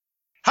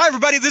Hi,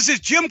 everybody. This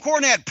is Jim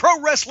Cornette, pro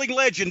wrestling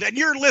legend, and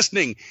you're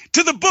listening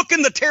to the Book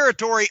in the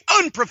Territory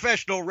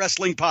Unprofessional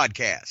Wrestling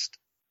Podcast.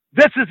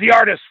 This is the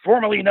artist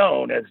formerly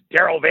known as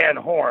Daryl Van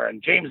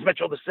Horn, James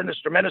Mitchell, the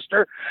Sinister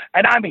Minister,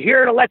 and I'm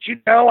here to let you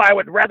know I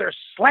would rather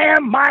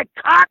slam my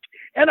cock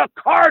in a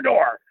car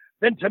door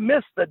than to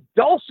miss the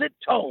dulcet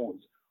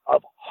tones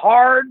of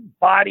Hard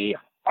Body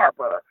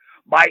Harper,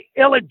 my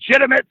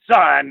illegitimate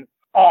son,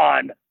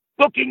 on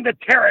Booking the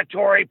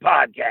Territory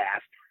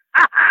podcast.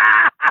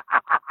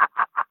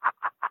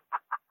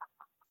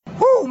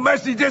 Woo,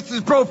 Messi, this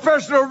is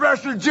professional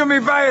wrestler Jimmy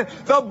Valiant,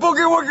 the Boogie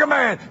Woogie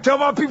Man. Tell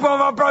my people,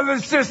 my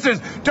brothers and sisters,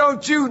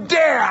 don't you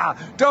dare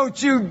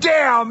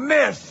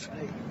miss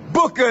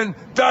Booking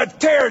the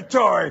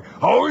Territory.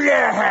 Oh,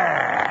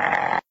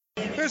 yeah.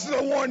 This is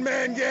a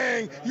one-man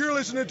gang. You're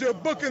listening to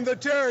Booking the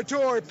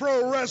Territory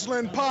Pro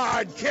Wrestling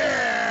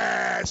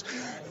Podcast.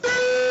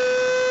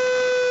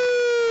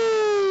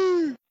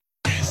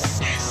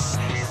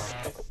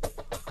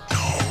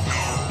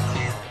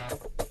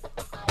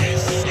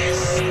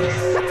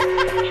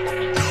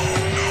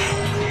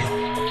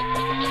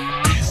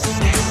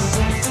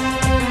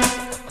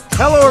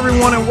 Hello,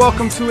 everyone, and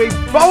welcome to a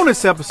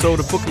bonus episode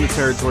of Booking the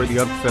Territory,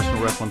 the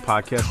Unprofessional Wrestling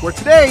Podcast, where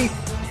today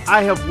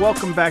I have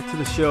welcomed back to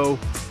the show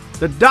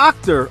the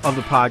doctor of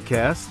the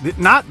podcast,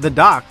 not the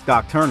Doc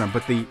Turner,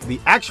 but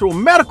the actual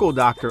medical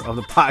doctor of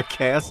the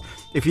podcast,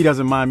 if he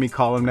doesn't mind me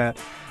calling him that,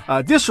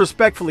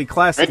 disrespectfully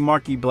classic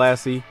Marky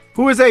Blassie,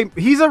 who is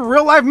he's a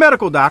real-life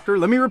medical doctor.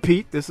 Let me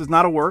repeat, this is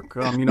not a work.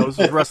 This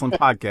is a wrestling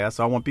podcast,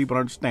 so I want people to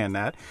understand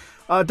that.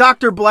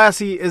 Dr.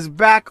 Blassie is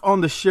back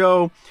on the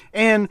show,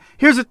 and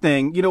here's the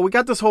thing. We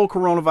got this whole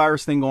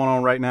coronavirus thing going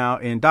on right now,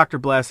 and Dr.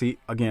 Blassie,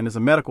 again, is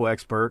a medical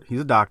expert. He's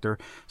a doctor.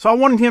 So I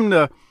wanted him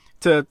to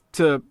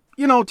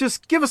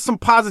just give us some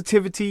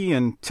positivity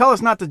and tell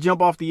us not to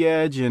jump off the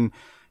edge and,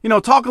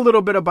 talk a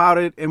little bit about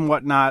it and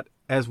whatnot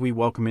as we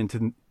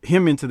welcome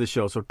him into the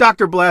show. So,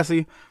 Dr.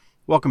 Blassie,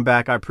 welcome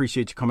back. I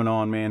appreciate you coming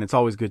on, man. It's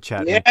always good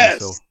chatting with you.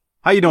 So,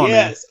 how you doing,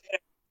 man?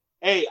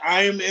 Hey,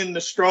 I am in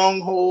the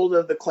stronghold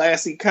of the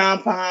classy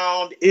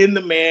compound in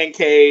the man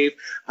cave.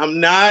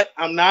 I'm not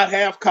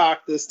half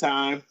cocked this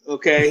time.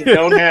 Okay.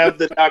 Don't have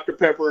the Dr.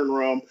 Pepper in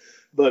room,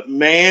 but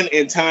man,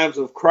 in times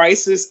of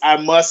crisis, I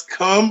must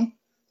come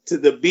to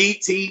the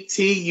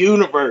BTT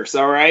universe.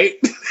 All right.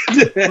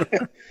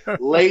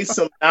 Lay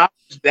some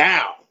knowledge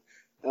down.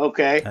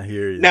 Okay. I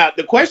hear you. Now,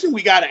 the question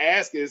we got to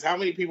ask is how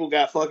many people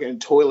got fucking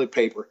toilet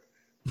paper?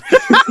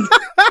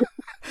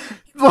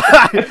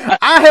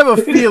 I have a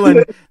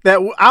feeling that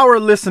our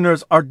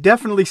listeners are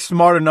definitely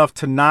smart enough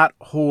to not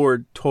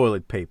hoard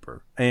toilet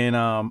paper. And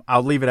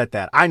I'll leave it at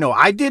that. I know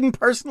I didn't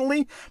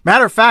personally.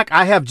 Matter of fact,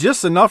 I have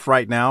just enough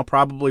right now,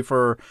 probably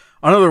for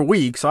another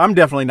week. So I'm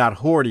definitely not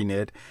hoarding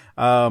it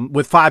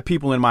with 5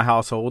 people in my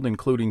household,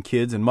 including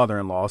kids and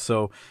mother-in-law.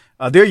 So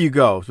there you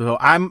go. So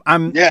I'm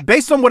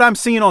based on what I'm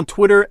seeing on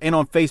Twitter and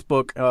on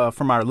Facebook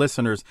from our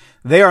listeners,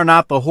 they are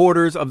not the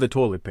hoarders of the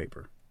toilet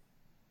paper.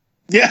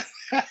 Yeah.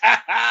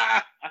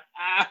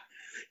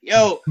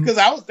 Yo, because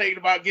I was thinking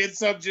about getting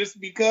some just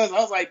because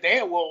I was like,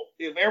 damn, well,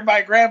 if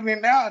everybody grabbing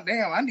it now,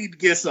 damn, I need to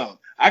get some.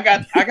 I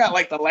got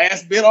like the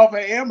last bit off of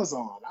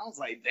Amazon. I was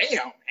like,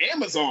 damn,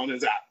 Amazon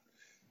is out.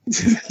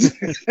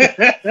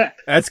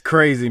 That's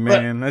crazy,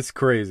 man. That's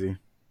crazy.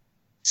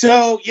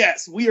 So,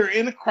 yes, we are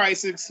in a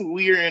crisis.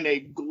 We are in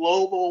a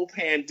global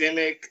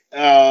pandemic,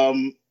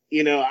 I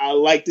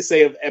like to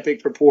say of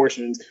epic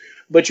proportions.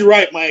 But you're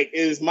right, Mike. It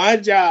is my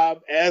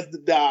job as the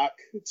doc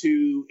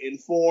to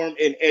inform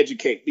and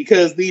educate,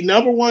 because the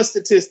number one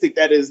statistic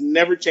that has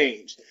never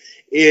changed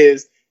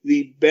is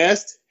the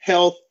best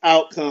health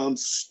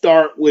outcomes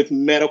start with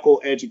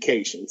medical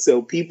education.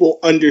 So people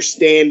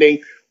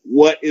understanding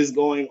what is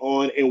going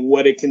on and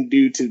what it can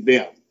do to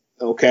them.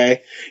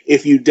 Okay.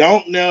 If you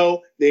don't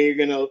know, then you're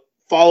going to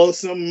follow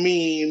some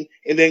meme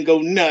and then go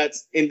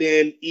nuts and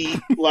then eat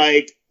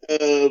like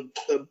an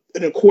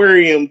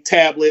aquarium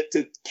tablet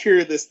to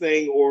cure this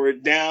thing, or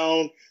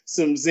down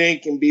some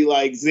zinc and be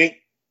like zinc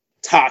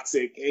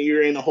toxic, and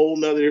you're in a whole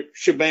nother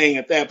shebang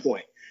at that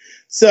point.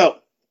 So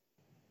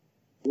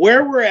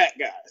where we're at,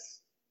 guys,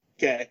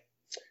 okay,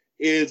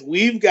 is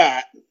we've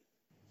got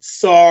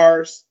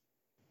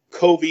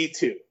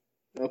SARS-CoV-2.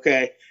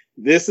 Okay,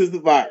 this is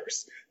the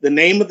virus. The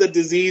name of the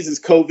disease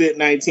is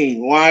COVID-19.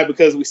 Why?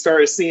 Because we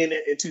started seeing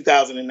it in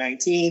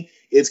 2019.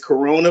 It's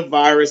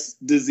coronavirus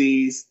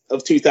disease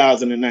of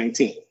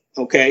 2019.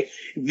 Okay.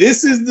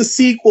 This is the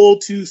sequel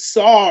to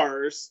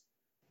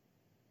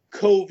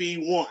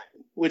SARS-CoV-1,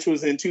 which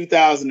was in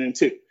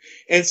 2002.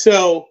 And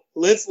so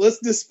let's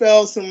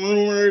dispel some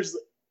rumors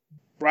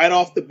right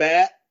off the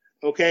bat.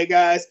 Okay,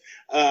 guys.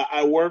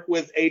 I work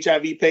with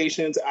HIV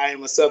patients. I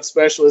am a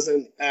subspecialist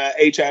in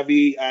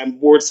HIV. I'm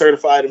board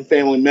certified in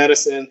family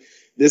medicine.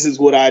 This is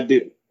what I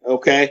do.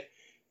 Okay.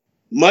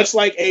 Much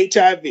like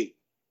HIV,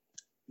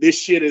 this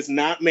shit is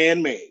not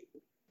man-made.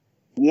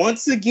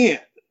 Once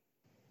again,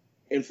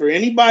 and for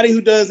anybody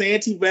who does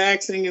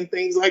anti-vaxxing and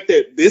things like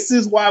that, this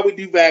is why we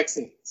do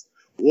vaccines.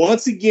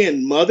 Once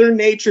again, Mother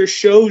Nature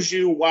shows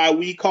you why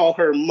we call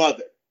her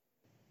mother.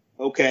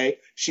 Okay.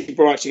 She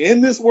brought you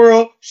in this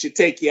world. She'll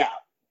take you out.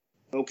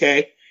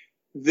 Okay.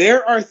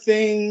 There are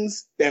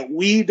things that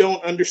we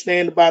don't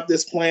understand about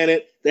this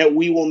planet that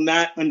we will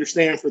not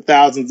understand for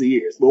thousands of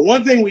years. But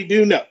one thing we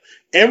do know,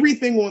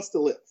 everything wants to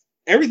live.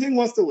 Everything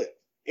wants to live,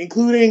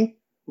 including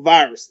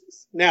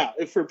viruses. Now,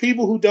 if for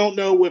people who don't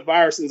know what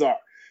viruses are,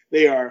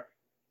 they are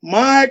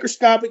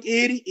microscopic,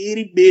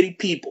 itty bitty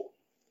people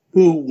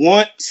who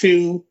want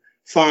to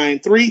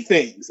find three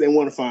things. They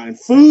want to find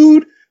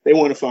food, they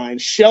want to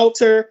find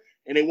shelter,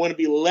 and they want to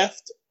be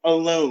left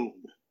alone.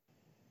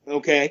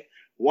 Okay?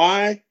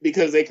 Why?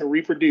 Because they can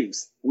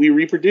reproduce. We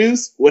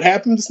reproduce. What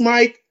happens,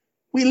 Mike?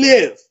 We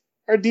live.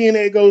 Our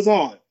DNA goes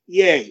on.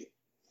 Yay.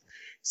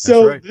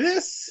 So right.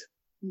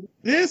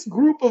 this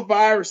group of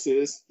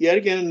viruses, yet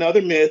again,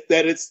 another myth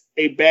that it's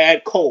a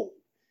bad cold.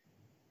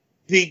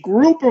 The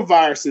group of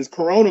viruses,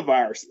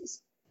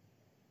 coronaviruses,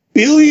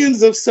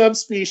 billions of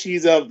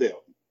subspecies of them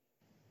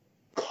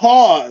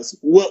cause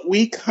what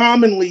we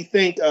commonly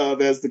think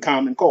of as the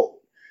common cold.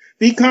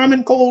 The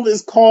common cold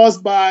is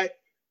caused by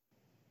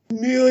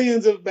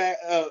millions of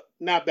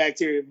not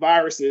bacteria,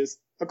 viruses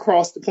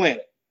across the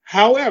planet.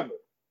 However,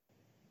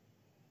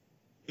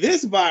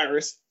 this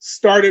virus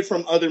started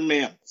from other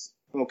mammals,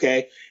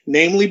 okay,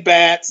 namely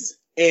bats,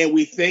 and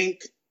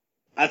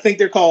I think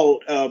they're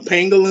called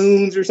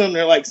pangolins or something.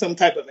 They're like some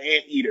type of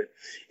anteater.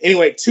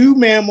 Anyway, two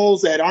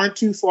mammals that aren't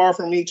too far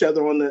from each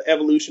other on the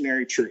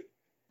evolutionary tree.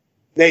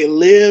 They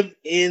live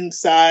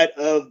inside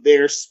of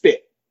their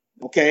spit,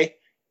 okay?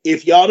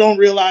 If y'all don't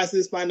realize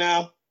this by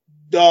now,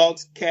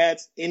 dogs,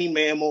 cats, any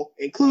mammal,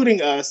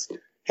 including us,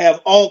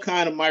 have all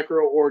kind of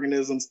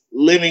microorganisms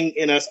living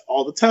in us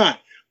all the time.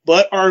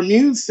 But our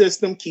immune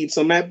system keeps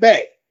them at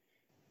bay.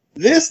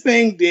 This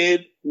thing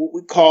did what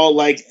we call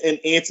like an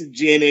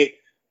antigenic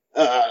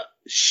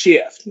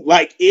shift.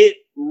 Like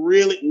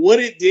what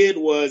it did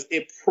was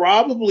it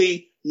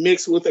probably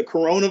mixed with a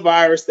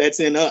coronavirus that's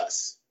in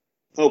us,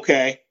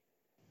 okay?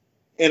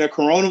 And a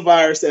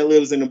coronavirus that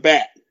lives in a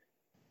bat.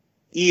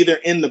 Either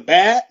in the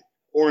bat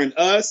or in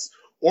us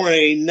or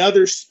in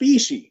another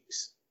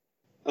species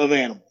of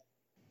animal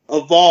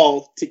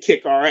evolved to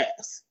kick our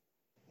ass.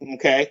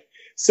 Okay?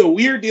 So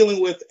we are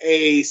dealing with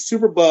a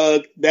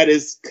superbug that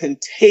is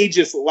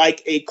contagious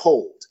like a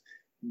cold.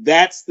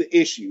 That's the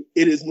issue.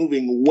 It is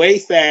moving way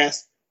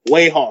fast,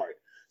 way hard.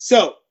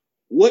 So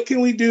what can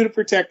we do to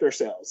protect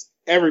ourselves?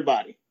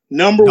 Everybody.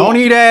 Number one. Don't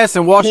eat ass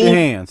and wash your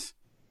hands.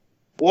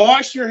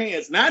 Wash your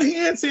hands. Not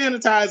hand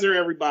sanitizer,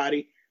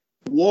 everybody.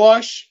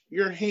 Wash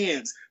your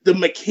hands. The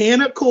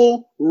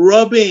mechanical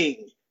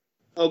rubbing,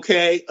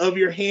 okay, of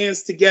your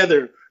hands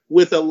together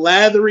with a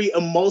lathery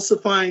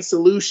emulsifying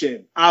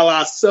solution, a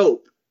la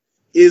soap,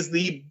 is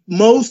the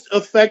most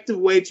effective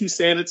way to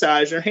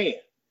sanitize your hand.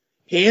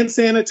 Hand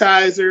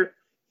sanitizer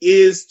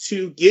is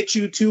to get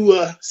you to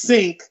a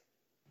sink,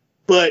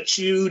 but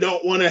you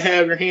don't want to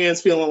have your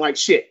hands feeling like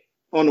shit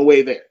on the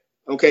way there.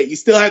 Okay, you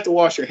still have to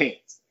wash your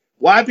hands.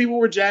 Why people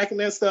were jacking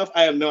that stuff,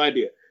 I have no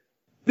idea.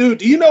 Dude,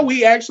 do you know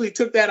we actually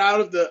took that out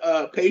of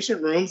the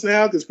patient rooms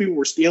now because people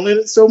were stealing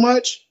it so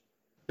much?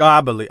 Oh, I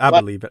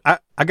believe it.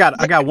 I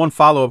got one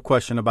follow-up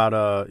question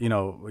about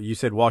you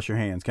said wash your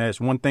hands. Can I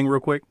ask one thing real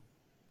quick?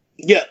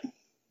 Yeah.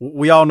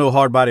 We all know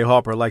Hardbody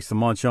Harper likes to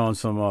munch on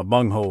some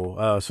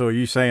bunghole. So are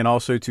you saying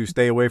also to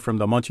stay away from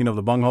the munching of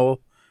the bunghole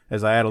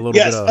as I add a little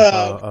bit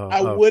of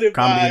I would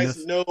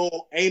advise no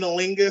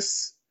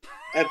analingus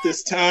at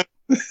this time.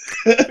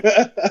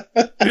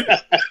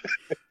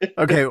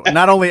 Okay,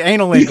 not only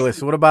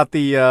analingus, what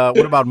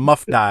about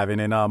muff diving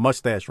and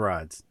mustache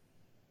rides?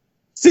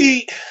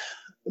 See,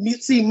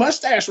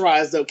 mustache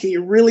rides though. Can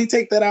you really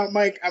take that out,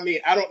 Mike? I mean,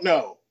 I don't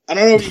know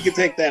if you can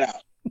take that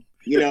out.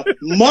 You know,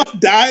 muff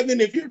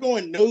diving, if you're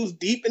going nose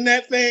deep in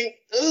that thing,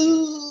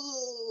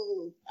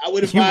 I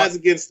would advise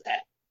against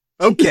that.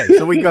 Okay,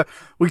 so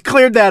we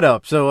cleared that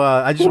up. So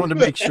I just wanted to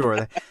make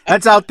sure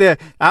that's out there.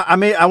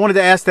 I wanted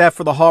to ask that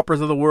for the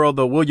Harpers of the world,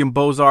 the William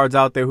Bozards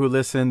out there who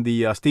listen,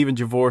 the Stephen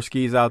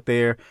Javorskis out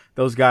there,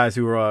 those guys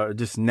who are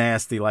just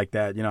nasty like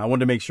that. You know, I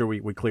wanted to make sure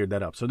we cleared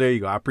that up. So there you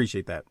go. I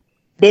appreciate that.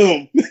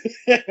 Boom.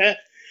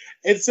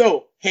 And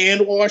so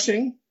hand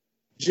washing,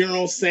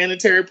 general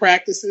sanitary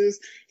practices.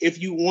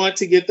 If you want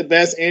to get the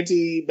best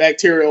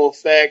antibacterial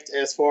effect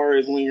as far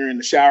as when you're in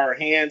the shower,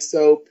 hand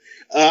soap.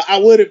 I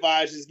would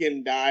advise just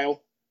getting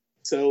Dial.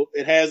 So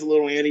it has a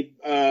little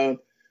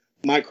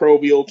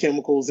microbial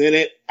chemicals in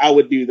it. I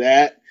would do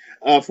that.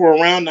 For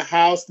around the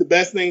house, the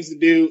best things to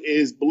do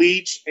is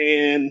bleach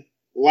and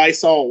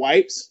Lysol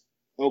wipes.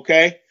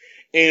 Okay.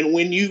 And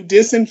when you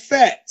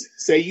disinfect,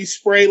 say you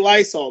spray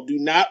Lysol, do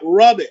not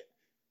rub it.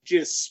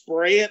 Just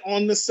spray it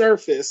on the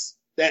surface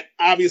that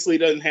obviously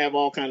doesn't have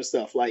all kind of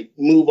stuff, like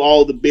move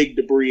all the big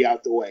debris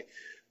out the way.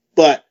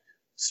 But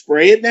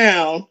spray it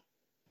down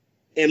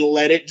and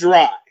let it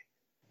dry.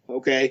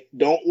 Okay?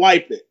 Don't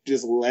wipe it.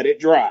 Just let it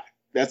dry.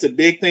 That's a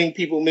big thing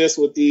people miss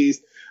with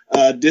these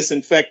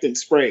disinfectant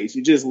sprays.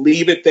 You just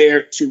leave it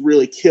there to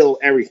really kill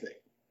everything.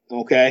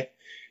 Okay?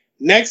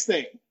 Next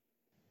thing.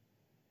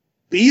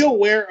 Be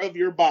aware of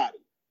your body.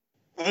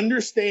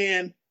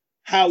 Understand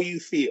how you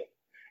feel.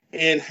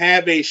 and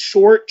have a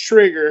short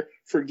trigger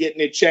for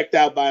getting it checked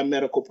out by a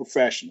medical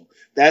professional.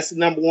 That's the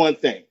number one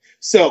thing.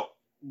 So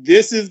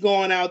this is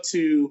going out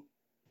to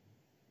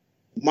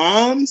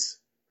moms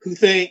who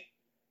think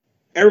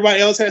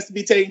everybody else has to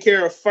be taken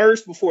care of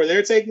first before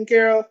they're taken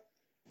care of.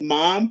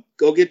 Mom,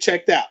 go get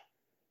checked out.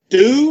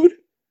 Dude,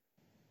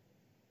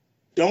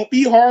 don't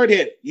be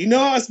hard-headed. You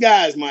know us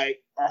guys,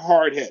 Mike, are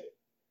hard-headed.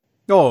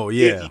 Oh,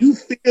 yeah. If you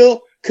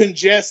feel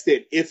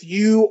congested, if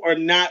you are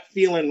not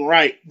feeling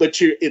right, but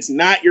it's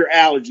not your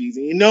allergies,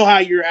 and you know how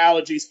your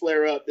allergies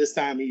flare up this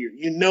time of year,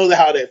 you know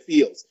how that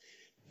feels,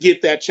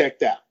 get that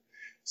checked out.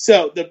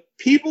 So the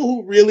people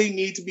who really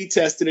need to be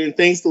tested and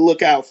things to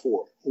look out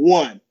for: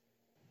 1,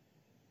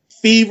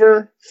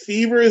 fever.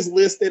 Fever is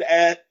listed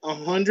at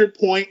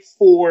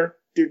 100.4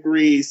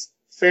 degrees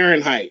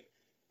Fahrenheit.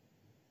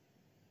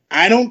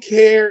 I don't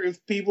care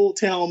if people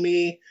tell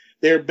me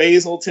their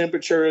basal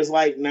temperature is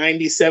like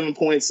 97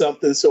 point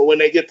something, so when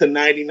they get to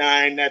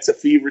 99, that's a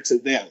fever to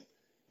them.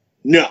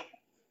 No,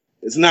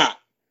 it's not.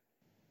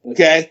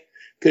 Okay?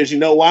 Because you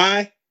know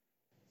why?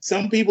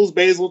 Some people's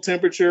basal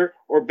temperature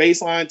or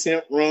baseline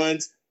temp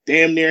runs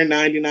damn near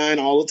 99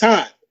 all the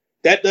time.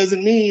 That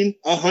doesn't mean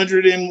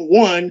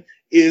 101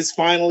 is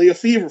finally a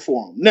fever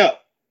for them.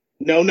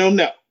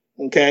 No.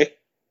 Okay?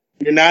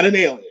 You're not an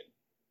alien.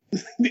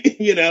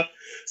 You know?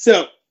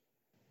 So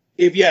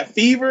if you have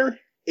fever,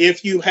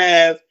 if you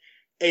have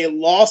a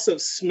loss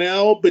of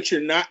smell, but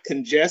you're not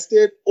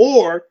congested,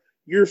 or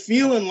you're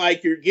feeling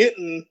like you're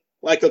getting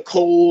like a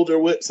cold, or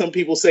what some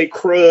people say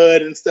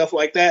crud and stuff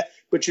like that,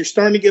 but you're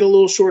starting to get a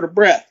little short of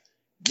breath,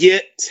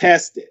 get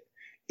tested.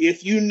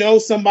 If you know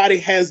somebody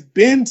has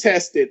been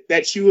tested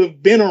that you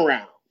have been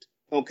around,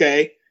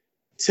 okay,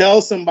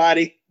 tell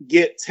somebody,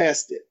 get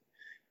tested.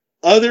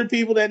 Other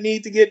people that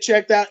need to get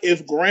checked out,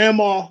 if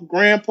grandma,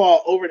 grandpa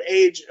over the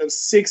age of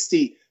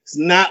 60 is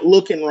not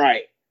looking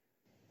right,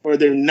 or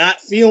they're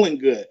not feeling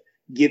good,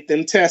 get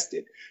them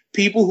tested.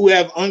 People who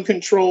have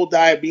uncontrolled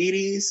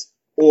diabetes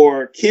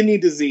or kidney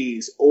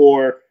disease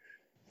or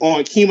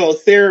on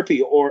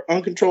chemotherapy or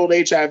uncontrolled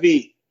HIV,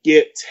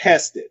 get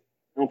tested,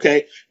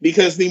 okay?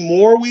 Because the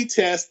more we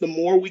test, the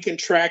more we can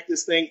track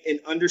this thing and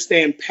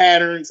understand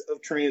patterns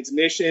of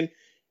transmission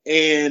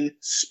and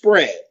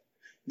spread.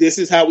 This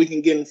is how we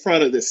can get in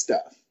front of this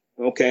stuff,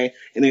 okay?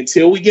 And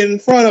until we get in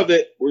front of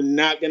it, we're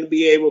not going to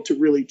be able to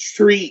really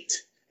treat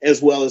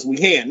as well as we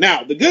can.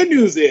 Now, the good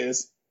news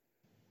is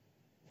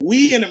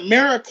we in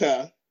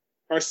America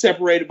are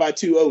separated by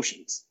 2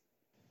 oceans.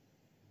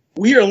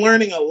 We are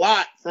learning a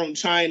lot from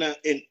China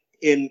and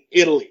in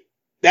Italy.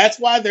 That's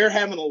why they're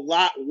having a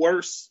lot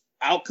worse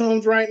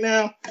outcomes right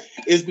now,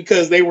 is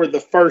because they were the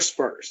first.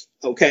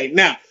 Okay,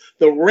 now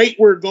the rate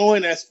we're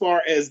going as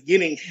far as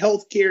getting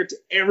health care to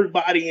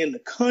everybody in the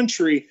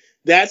country,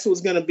 that's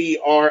what's going to be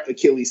our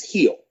Achilles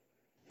heel.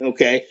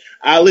 Okay,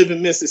 I live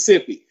in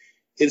Mississippi.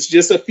 It's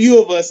just a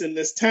few of us in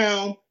this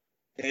town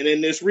and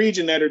in this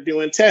region that are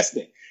doing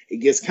testing. It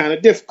gets kind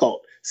of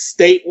difficult.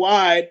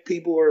 Statewide,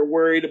 people are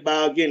worried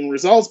about getting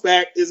results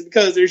back is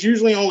because there's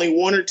usually only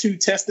 1 or 2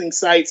 testing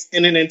sites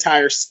in an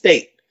entire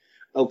state.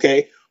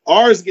 Okay.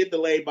 Ours get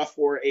delayed by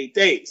 4 or 8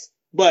 days.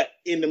 But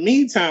in the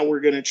meantime,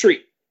 we're going to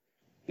treat.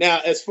 Now,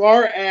 as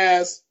far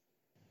as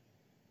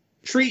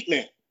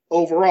treatment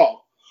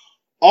overall,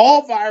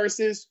 all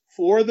viruses,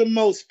 for the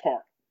most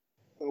part,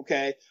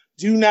 okay,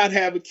 do not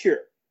have a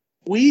cure.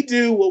 We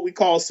do what we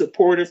call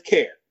supportive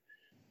care.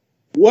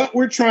 What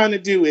we're trying to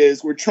do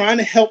is we're trying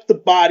to help the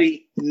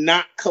body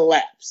not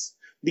collapse,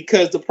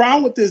 because the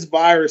problem with this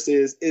virus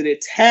is it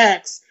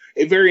attacks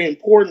a very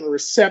important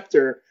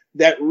receptor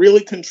that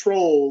really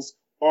controls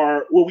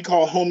our what we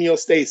call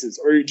homeostasis,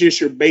 or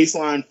just your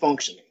baseline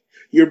functioning,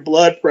 your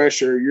blood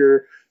pressure,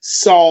 your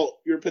salt,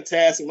 your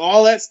potassium,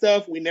 all that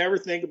stuff we never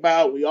think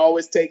about. We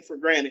always take for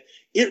granted.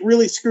 It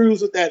really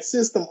screws with that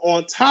system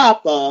on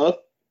top of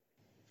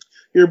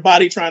your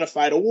body trying to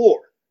fight a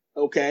war.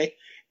 Okay.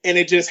 And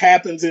it just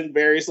happens in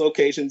various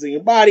locations in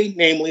your body,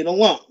 namely the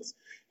lungs.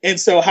 And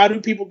so how do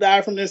people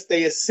die from this?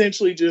 They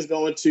essentially just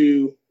go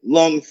into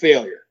lung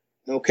failure.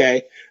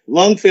 Okay.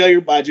 Lung failure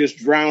by just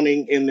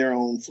drowning in their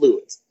own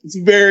fluids. It's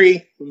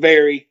very,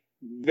 very,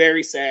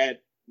 very sad,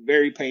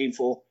 very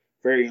painful,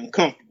 very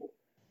uncomfortable.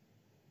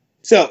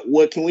 So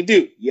what can we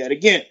do? Yet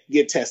again,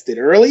 get tested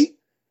early.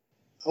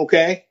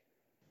 Okay.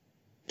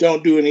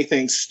 Don't do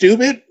anything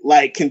stupid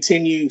like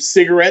continue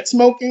cigarette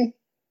smoking.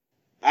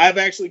 I've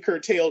actually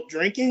curtailed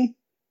drinking,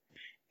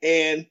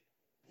 and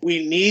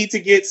we need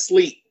to get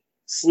sleep.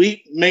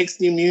 Sleep makes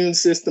the immune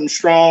system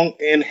strong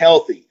and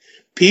healthy.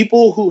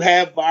 People who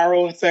have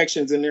viral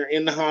infections and they're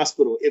in the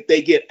hospital, if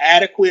they get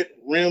adequate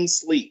REM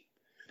sleep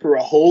for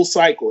a whole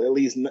cycle,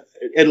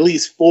 at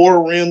least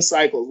 4 REM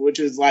cycles, which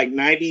is like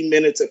 90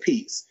 minutes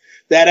apiece,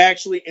 that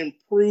actually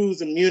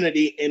improves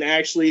immunity and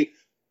actually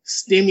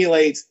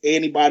stimulates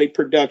antibody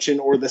production,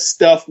 or the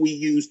stuff we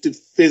use to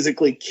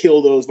physically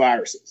kill those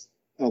viruses.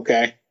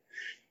 Okay.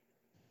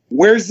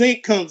 Where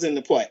zinc comes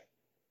into play.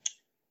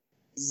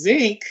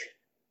 Zinc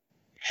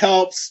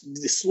helps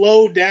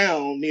slow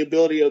down the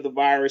ability of the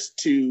virus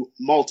to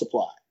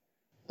multiply.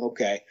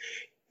 Okay.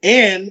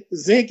 And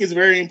zinc is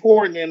very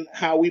important in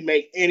how we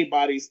make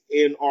antibodies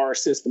in our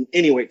system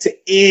anyway, to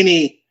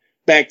any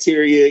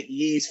bacteria,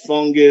 yeast,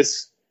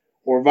 fungus,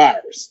 or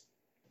virus.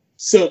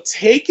 So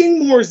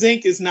taking more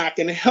zinc is not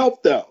going to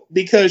help, though,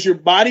 because your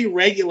body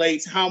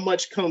regulates how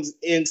much comes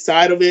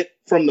inside of it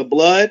from the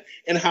blood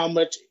and how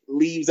much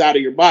leaves out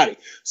of your body.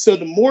 So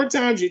the more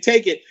times you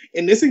take it,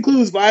 and this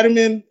includes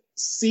vitamin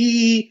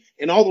C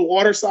and all the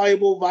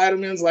water-soluble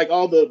vitamins, like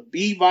all the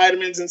B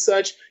vitamins and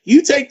such,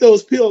 you take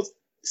those pills,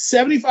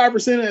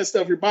 75% of that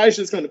stuff, your body's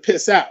just going to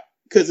piss out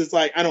because it's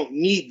like, I don't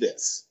need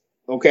this.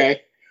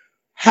 Okay.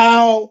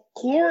 How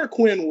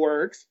chloroquine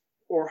works,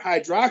 or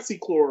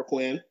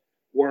hydroxychloroquine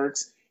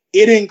works,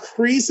 it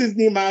increases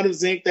the amount of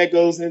zinc that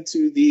goes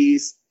into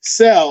these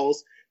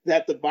cells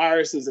that the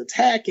virus is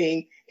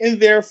attacking, and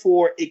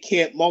therefore it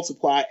can't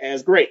multiply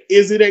as great.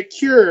 Is it a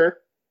cure?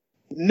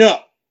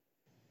 No.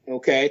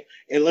 Okay.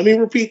 And let me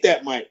repeat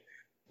that, Mike.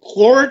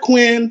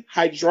 Chloroquine,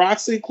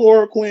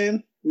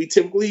 hydroxychloroquine, we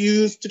typically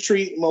use to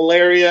treat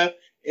malaria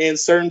and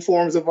certain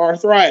forms of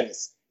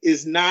arthritis,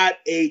 is not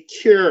a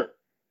cure.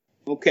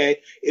 Okay.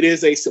 It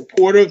is a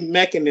supportive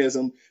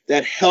mechanism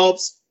that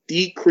helps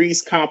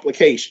decrease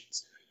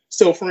complications.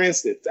 So for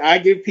instance, I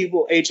give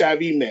people HIV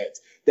meds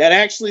that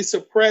actually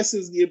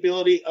suppresses the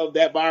ability of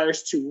that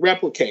virus to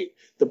replicate.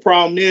 The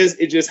problem is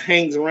it just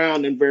hangs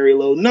around in very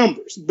low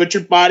numbers, but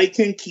your body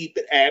can keep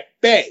it at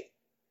bay.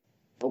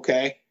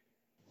 Okay.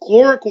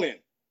 Chloroquine.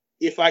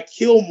 If I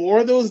kill more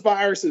of those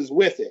viruses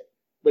with it,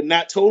 but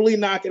not totally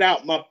knock it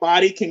out, my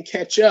body can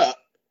catch up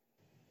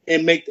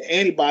and make the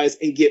antibodies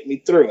and get me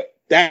through it.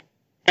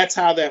 That's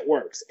how that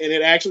works. And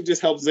it actually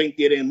just helps zinc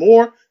get in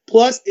more.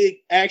 Plus, it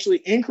actually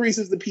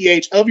increases the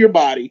pH of your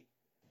body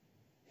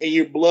and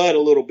your blood a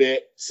little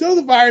bit. So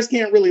the virus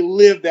can't really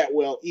live that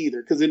well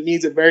either because it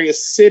needs a very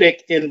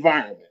acidic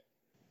environment.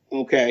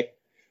 Okay.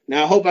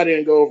 Now, I hope I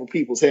didn't go over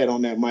people's head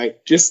on that,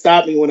 Mike. Just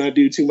stop me when I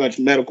do too much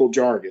medical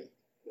jargon.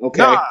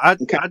 Okay. No,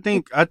 Okay. I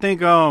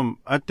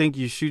think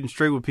you're shooting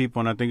straight with people,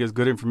 and I think it's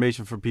good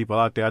information for people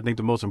out there. I think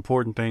the most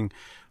important thing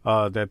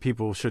that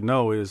people should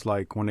know is,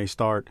 like, when they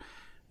start,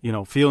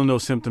 feeling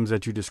those symptoms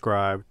that you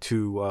described,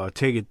 to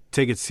take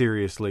it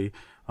seriously.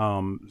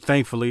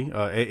 Thankfully,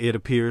 it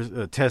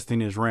appears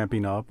testing is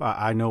ramping up.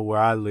 I know where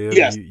I live.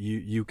 Yes.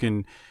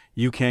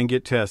 You can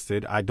get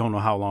tested. I don't know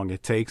how long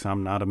it takes.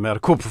 I'm not a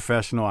medical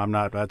professional.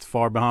 That's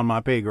far behind my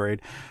pay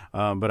grade.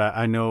 But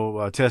I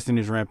know testing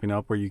is ramping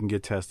up where you can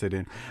get tested.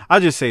 And I'll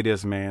just say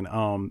this, man.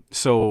 I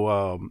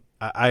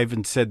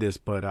haven't said this,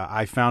 but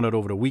I found out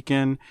over the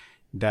weekend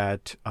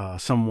that a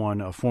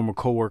former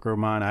coworker of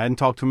mine, I hadn't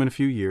talked to him in a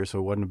few years, so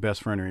it wasn't a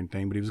best friend or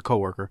anything, but he was a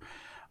coworker.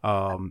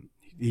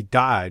 He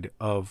died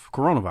of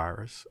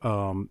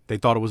coronavirus. They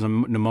thought it was a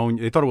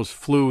pneumonia. They thought it was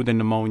flu, then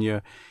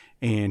pneumonia.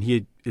 And he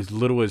had, as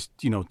little as,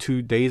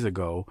 2 days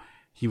ago,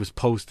 he was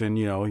posting,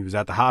 he was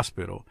at the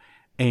hospital,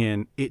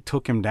 and it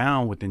took him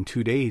down within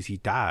 2 days. He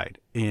died.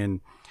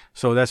 And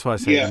so that's why I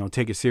say,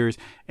 take it serious.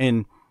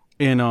 And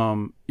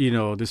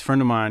this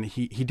friend of mine,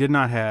 he did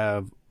not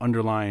have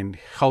underlying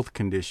health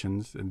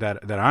conditions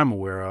that I'm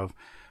aware of.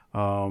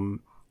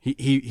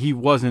 He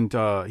wasn't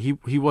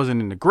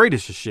in the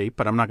greatest of shape,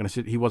 but I'm not going to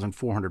say he wasn't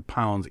 400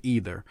 pounds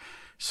either.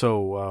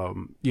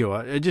 So,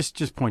 I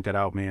just point that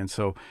out, man.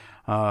 So,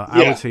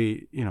 I would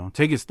say,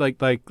 take it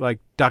like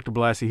Dr.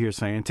 Blassie here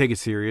saying, take it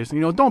serious.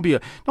 Don't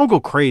go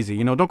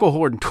crazy. Don't go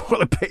hoarding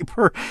toilet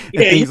paper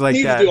and things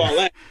like that. Do all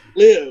that.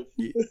 Live.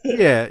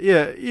 yeah.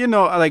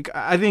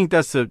 I think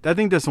that's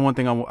the one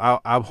thing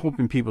I'm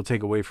hoping people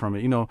take away from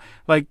it.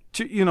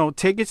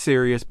 Take it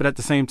serious, but at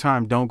the same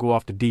time, don't go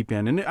off the deep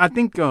end. And I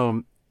think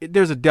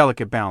there's a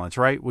delicate balance,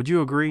 right? Would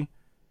you agree?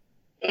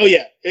 Oh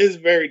yeah, it's a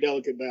very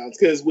delicate balance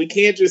because we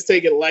can't just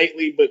take it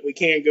lightly, but we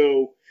can't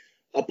go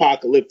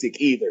apocalyptic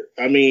either.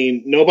 I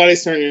mean,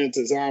 nobody's turning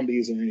into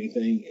zombies or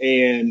anything.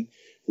 And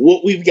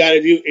what we've got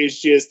to do is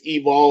just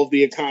evolve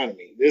the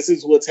economy. This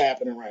is what's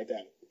happening right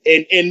now.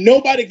 And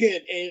nobody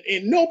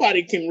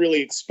can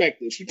really expect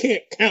this. You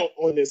can't count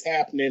on this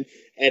happening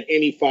at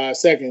any 5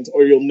 seconds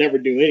or you'll never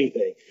do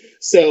anything.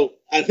 So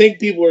I think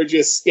people are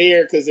just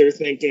scared because they're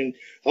thinking,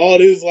 oh,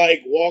 this is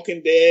like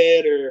Walking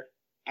Dead or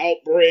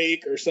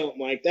Outbreak or something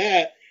like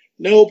that.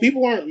 No,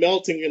 people aren't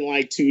melting in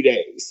like 2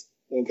 days.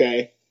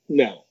 Okay.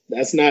 No,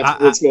 that's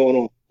not what's going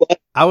on. But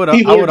I would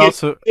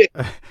also.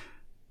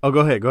 Oh,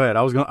 go ahead.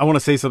 I want to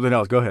say something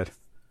else. Go ahead.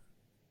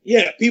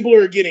 Yeah, people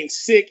are getting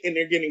sick and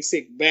they're getting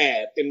sick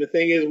bad. And the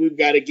thing is, we've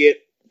got to get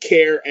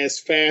care as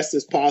fast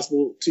as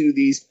possible to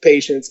these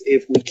patients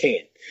if we can.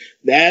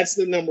 That's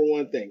the number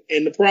one thing.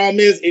 And the problem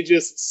is it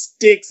just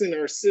sticks in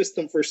our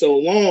system for so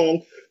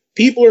long.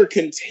 People are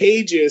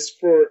contagious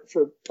for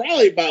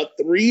probably about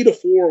 3 to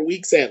 4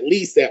 weeks at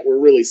least that we're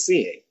really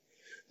seeing.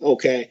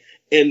 Okay.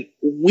 And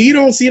we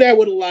don't see that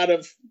with a lot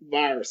of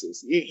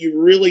viruses. You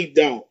really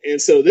don't.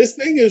 And so this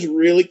thing is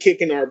really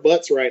kicking our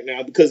butts right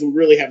now because we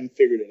really haven't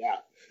figured it out.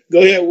 Go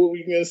ahead. What were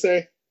you going to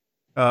say?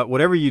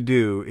 Whatever you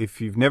do,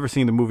 if you've never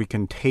seen the movie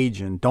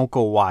Contagion, don't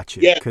go watch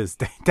it because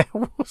that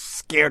will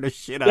scare the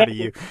shit out of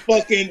you.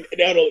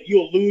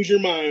 You'll lose your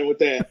mind with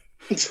that.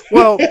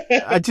 Well,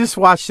 I just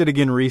watched it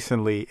again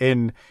recently,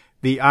 and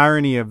the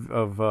irony of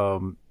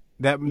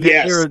that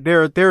Yes.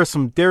 there are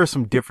some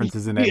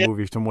differences in that Yeah.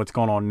 movie from what's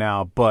going on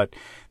now, but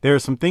there are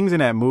some things in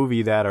that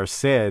movie that are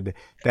said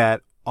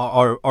that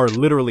are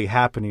literally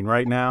happening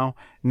right now.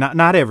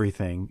 Not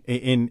everything,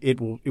 and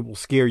it will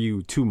scare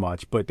you too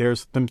much. But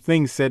there's some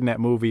things said in that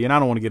movie, and I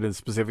don't want to get into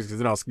specifics because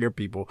then I'll scare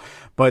people.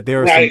 But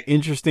there are some Right.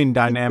 interesting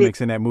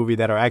dynamics in that movie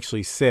that are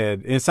actually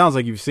said, and it sounds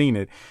like you've seen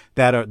it,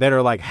 that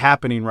are like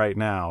happening right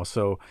now.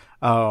 So,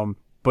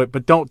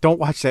 but don't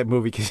watch that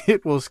movie because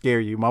it will scare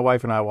you. My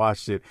wife and I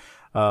watched it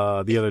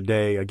the other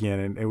day again,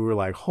 and we were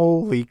like,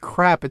 "Holy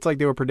crap!" It's like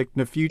they were predicting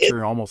the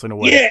future almost in a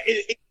way. Yeah,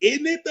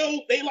 isn't it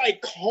though? They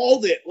like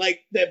called it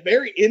like that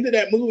very end of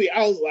that movie.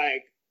 I was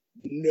like,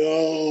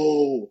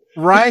 no.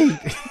 Right?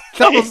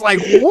 I was like,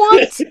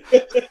 "What?"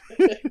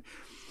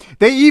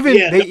 They even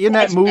Yeah, they in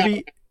that watch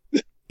movie.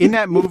 In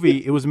that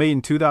movie, it was made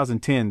in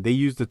 2010. They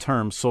used the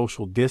term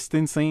social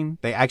distancing.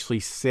 They actually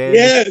said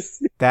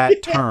Yes.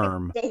 that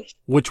term,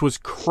 which was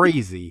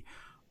crazy.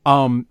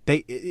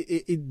 It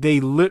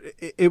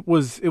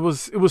was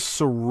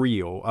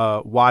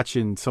surreal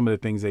watching some of the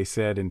things they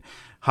said and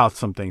how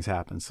some things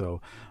happened.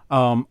 So,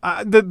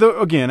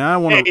 again, I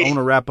want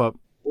to wrap up.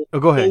 Oh,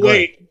 go ahead.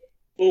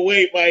 But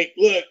wait, Mike.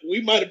 Look,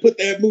 we might have put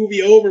that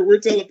movie over. We're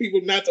telling people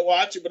not to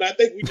watch it, but I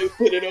think we just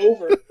put it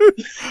over.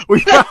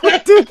 We probably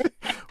did.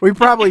 We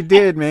probably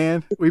did,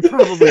 man. We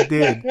probably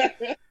did.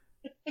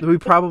 We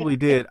probably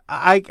did.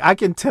 I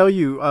can tell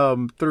you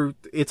through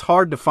it's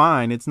hard to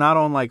find. It's not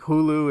on like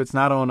Hulu. It's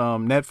not on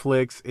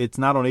Netflix. It's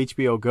not on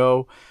HBO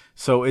Go.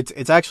 So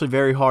it's actually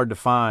very hard to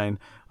find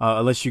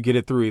unless you get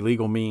it through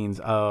illegal means.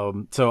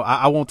 So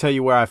I won't tell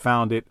you where I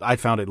found it. I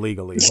found it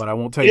legally, but I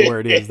won't tell you where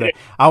it is. That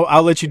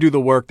I'll let you do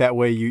the work. That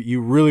way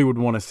you really would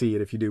want to see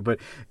it if you do. But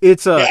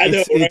it's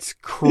it's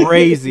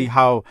crazy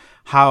how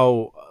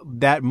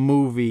that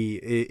movie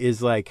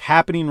is like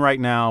happening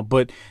right now,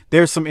 but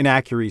there's some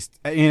inaccuracies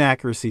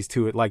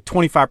to it. Like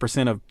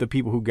 25% of the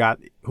people who got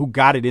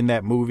it in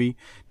that movie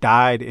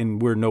died, and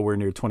we're nowhere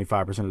near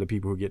 25% of the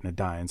people who are getting it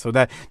dying. So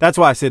that's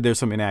why I said there's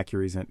some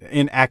inaccuracies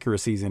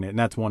in it, and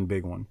that's one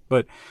big one.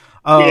 But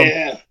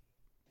Yeah.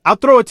 I'll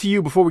throw it to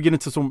you before we get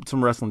into some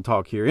wrestling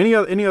talk here. Any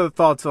other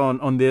thoughts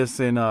on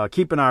this and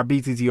keeping our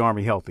BTT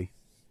Army healthy?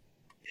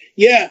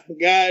 Yeah,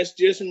 guys,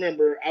 just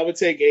remember, I would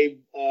take a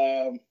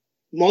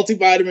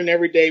multivitamin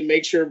every day.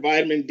 Make sure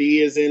vitamin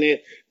D is in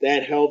it.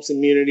 That helps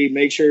immunity.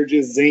 Make sure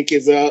just zinc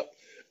is up.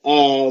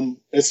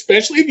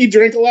 Especially if you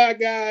drink a lot,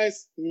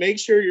 guys, make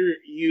sure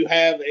you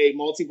have a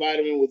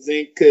multivitamin with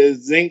zinc,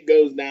 because zinc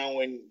goes down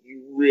when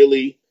you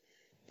really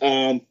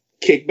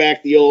kick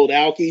back the old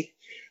alky.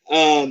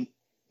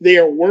 They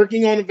are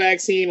working on a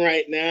vaccine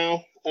right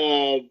now,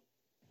 and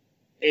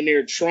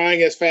they're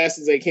trying as fast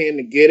as they can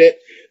to get it.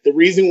 The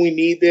reason we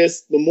need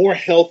this, the more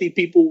healthy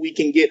people we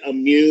can get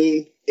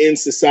immune in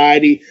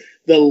society,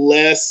 the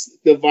less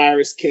the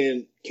virus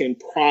can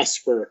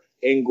prosper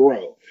and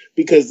grow,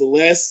 because the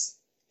less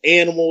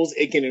animals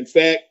it can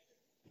infect,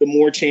 the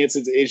more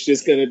chances it's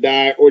just going to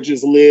die or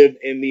just live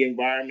in the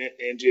environment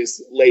and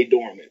just lay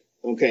dormant.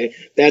 Okay,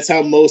 that's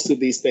how most of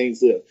these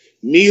things live.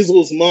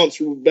 Measles, mumps,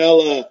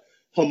 rubella,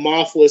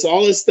 Haemophilus,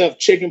 all this stuff,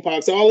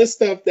 chickenpox, all this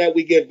stuff that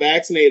we get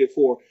vaccinated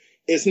for.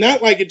 It's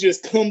not like it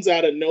just comes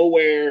out of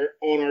nowhere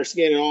on our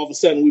skin and all of a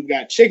sudden we've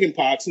got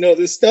chickenpox. No,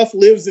 this stuff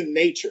lives in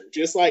nature,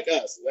 just like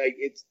us. Like,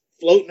 it's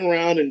floating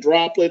around in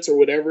droplets or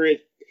whatever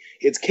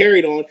it's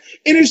carried on.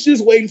 And it's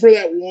just waiting for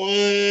that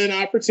one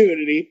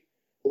opportunity,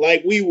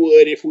 like we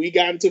would if we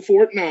got into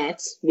Fort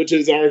Knox, which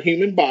is our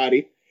human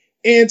body,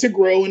 and to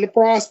grow and to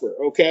prosper.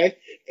 Okay.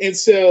 And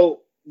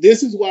so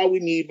this is why we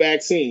need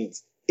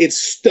vaccines.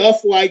 It's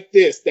stuff like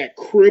this that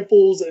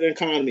cripples an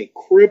economy,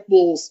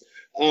 cripples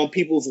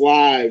people's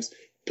lives,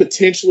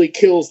 potentially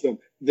kills them.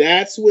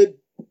 That's what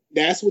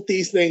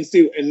these things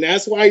do. And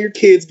that's why your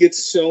kids get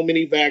so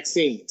many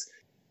vaccines.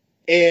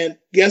 And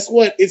guess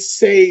what? It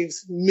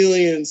saves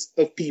millions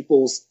of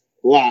people's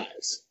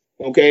lives.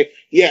 Okay.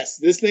 Yes,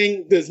 this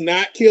thing does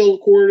not kill a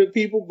quarter of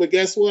people, but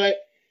guess what?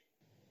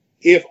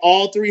 If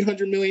all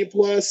 300 million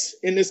plus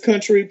in this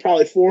country,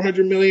 probably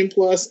 400 million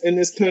plus in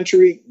this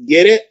country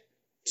get it,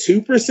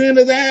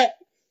 2% of that,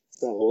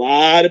 it's a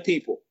lot of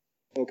people.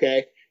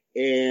 Okay.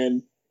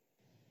 And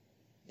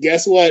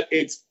guess what?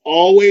 It's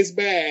always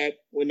bad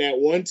when that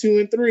 1, 2,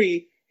 and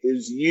 3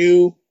 is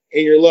you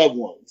and your loved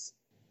ones.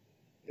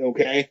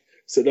 Okay.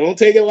 So don't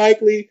take it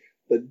lightly,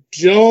 but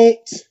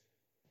don't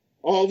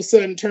all of a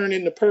sudden turn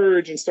into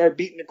Purge and start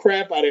beating the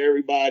crap out of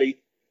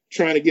everybody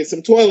trying to get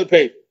some toilet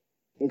paper.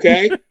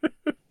 Okay.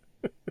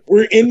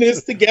 We're in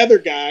this together,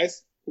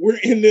 guys. We're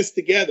in this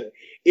together.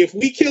 If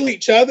we kill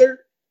each other,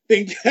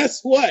 then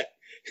guess what?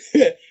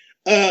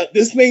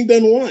 This thing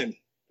done won.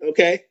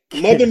 Okay.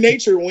 Mother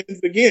Nature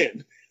wins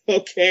again.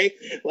 Okay.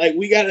 Like,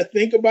 we got to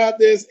think about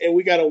this and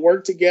we got to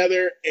work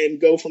together and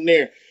go from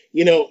there.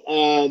 You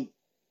know,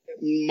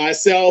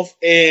 myself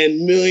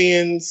and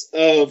millions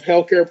of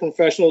healthcare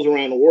professionals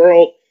around the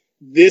world,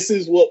 this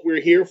is what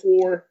we're here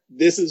for.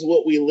 This is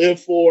what we live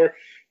for.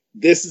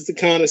 This is the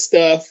kind of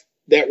stuff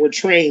that we're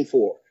trained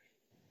for.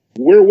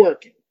 We're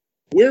working.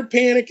 We're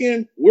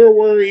panicking. We're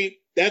worried.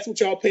 That's what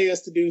y'all pay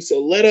us to do. So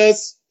let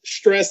us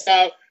stress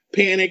out,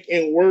 panic,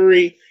 and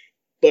worry.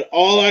 But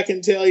all I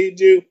can tell you to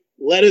do,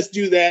 let us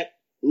do that.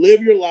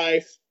 Live your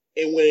life.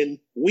 And when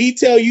we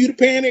tell you to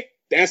panic,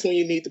 that's when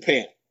you need to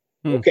panic.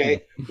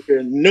 Okay?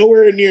 We're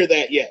nowhere near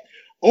that yet.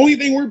 Only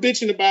thing we're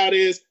bitching about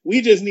is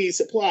we just need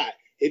supply.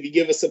 If you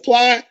give us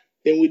supply,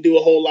 then we do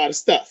a whole lot of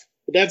stuff.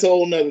 But that's a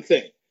whole nother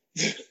thing.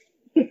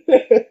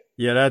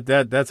 Yeah,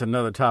 that's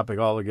another topic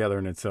altogether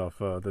in itself,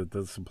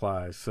 the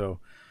supplies. So,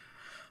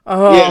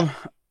 Yeah.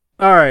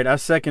 all right, I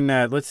second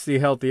that. Let's stay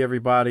healthy,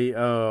 everybody.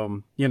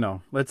 You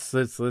know, we're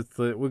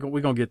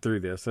gonna get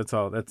through this. That's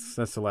all. That's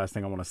the last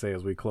thing I want to say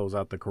as we close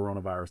out the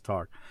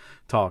coronavirus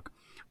talk.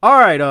 All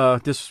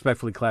right,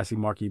 disrespectfully classy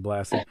Marquis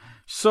Blasted.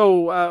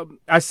 So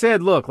I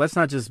said, look, let's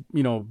not just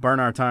burn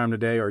our time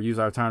today or use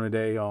our time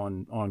today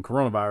on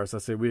coronavirus. I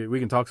said we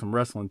can talk some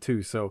wrestling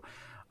too. So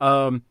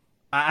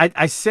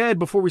I said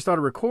before we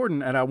started recording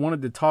that I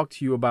wanted to talk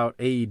to you about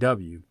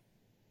AEW.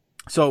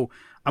 So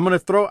I'm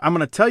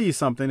gonna tell you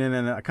something, and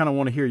then I kind of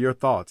want to hear your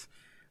thoughts.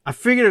 I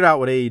figured it out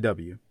with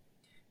AEW.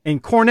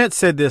 And Cornette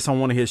said this on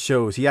one of his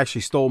shows. He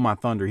actually stole my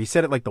thunder. He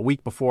said it like the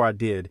week before I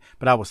did,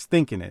 but I was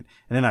thinking it,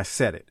 and then I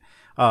said it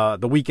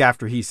the week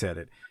after he said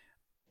it.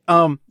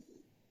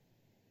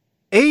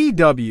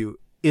 AEW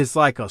is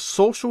like a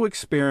social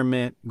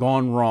experiment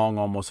gone wrong,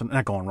 almost.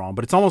 Not gone wrong,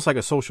 but it's almost like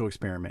a social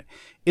experiment.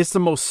 It's the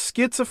most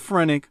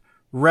schizophrenic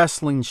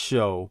wrestling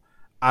show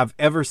I've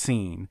ever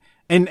seen.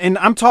 And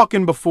I'm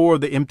talking before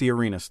the empty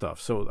arena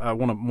stuff. So I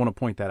want to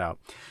point that out.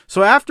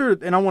 So after,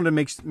 and I want to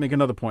make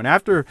another point.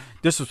 After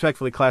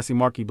Disrespectfully Classy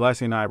Marquis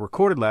Blassie and I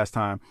recorded last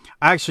time,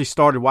 I actually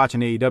started watching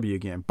AEW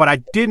again. But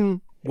I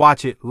didn't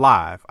watch it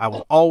live. I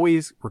was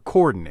always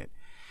recording it.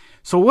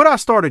 So what I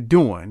started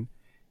doing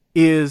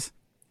is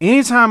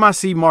anytime I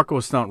see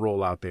Marco Stunt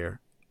roll out there,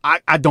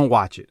 I don't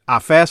watch it. I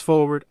fast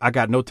forward. I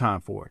got no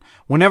time for it.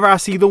 Whenever I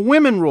see the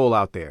women roll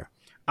out there,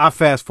 I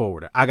fast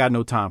forward it. I got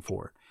no time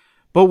for it.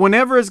 But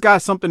whenever it's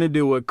got something to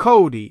do with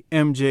Cody,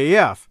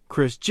 MJF,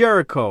 Chris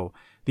Jericho,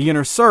 the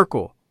Inner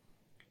Circle,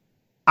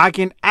 I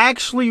can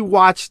actually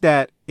watch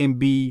that and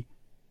be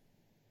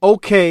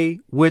okay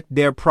with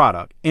their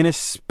product. And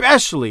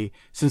especially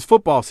since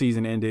football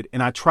season ended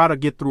and I try to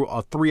get through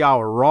a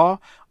 3-hour Raw,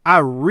 I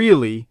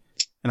really,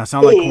 and I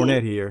sound like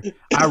Cornette here,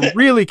 I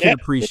really can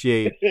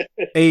appreciate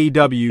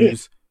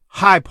AEW's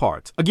high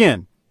parts.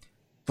 Again,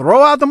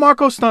 throw out the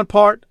Marco Stunt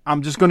part.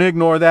 I'm just going to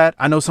ignore that.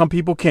 I know some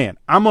people can't.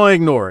 I'm going to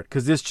ignore it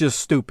because it's just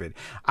stupid.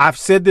 I've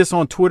said this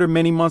on Twitter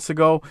many months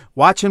ago.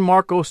 Watching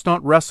Marco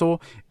Stunt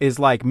wrestle is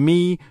like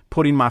me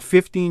putting my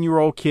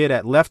 15-year-old kid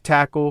at left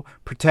tackle,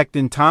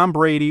 protecting Tom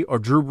Brady or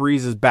Drew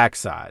Brees'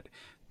 backside.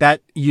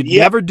 That you'd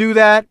never do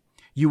that.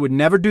 You would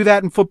never do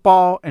that in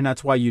football, and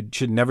that's why you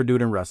should never do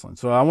it in wrestling.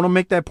 So I want to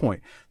make that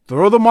point.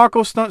 Throw the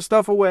Marco Stunt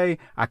stuff away.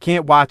 I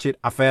can't watch it.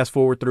 I fast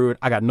forward through it.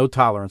 I got no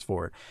tolerance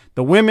for it.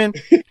 The women,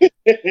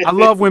 I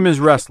love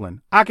women's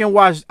wrestling. I can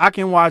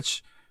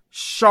watch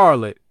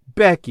Charlotte,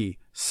 Becky,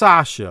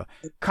 Sasha,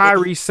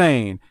 Kairi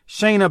Sane,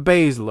 Shayna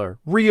Baszler,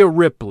 Rhea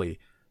Ripley.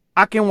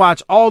 I can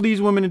watch all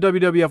these women in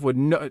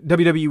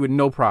WWE with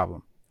no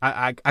problem.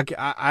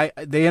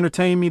 They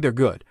entertain me. They're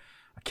good.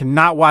 I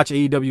cannot watch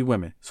AEW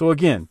women. So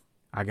again,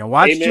 I can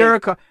watch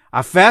Jericho.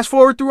 I fast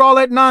forward through all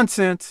that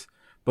nonsense,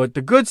 but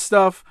the good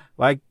stuff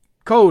like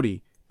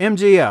Cody,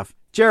 MJF,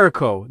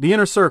 Jericho, the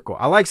Inner Circle.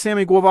 I like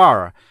Sammy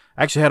Guevara.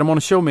 I actually had him on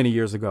the show many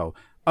years ago.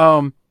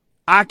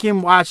 I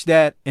can watch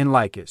that and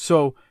like it.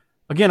 So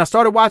again, I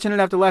started watching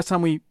it after last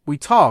time we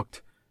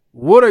talked.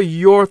 What are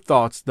your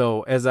thoughts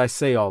though, as I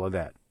say all of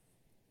that?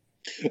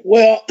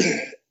 Well,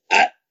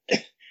 I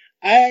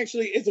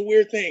actually, it's a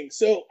weird thing.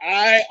 So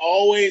I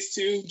always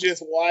too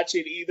just watch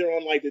it either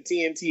on like the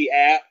TNT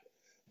app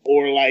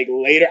or like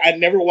later. I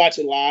never watch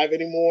it live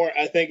anymore.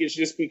 I think it's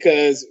just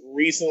because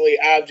recently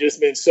I've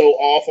just been so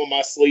off on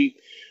my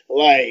sleep.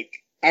 Like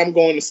I'm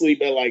going to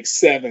sleep at like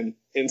 7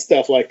 and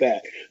stuff like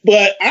that.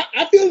 But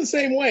I feel the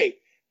same way.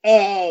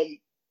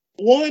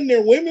 One,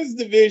 their women's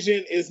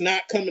division is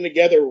not coming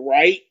together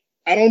right.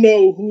 I don't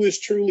know who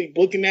is truly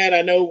booking that.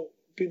 I know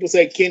people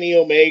say Kenny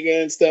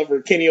Omega and stuff,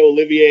 or Kenny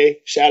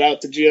Olivier. Shout out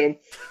to Jim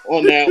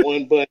on that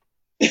one. But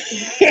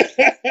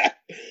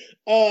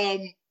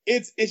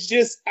it's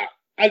just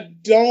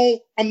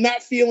I'm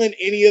not feeling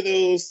any of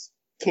those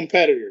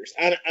competitors.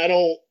 I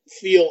don't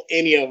feel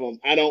any of them.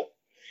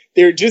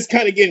 They're just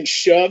kind of getting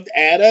shoved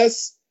at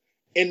us,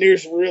 and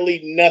there's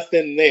really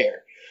nothing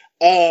there.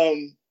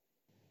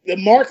 The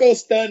Marco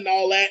Stunt and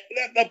all that.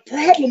 The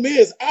problem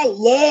is, I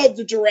love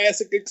the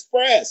Jurassic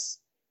Express.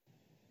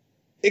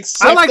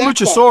 I like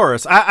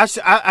Luchasaurus.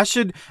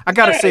 I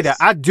gotta say that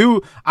I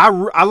do. I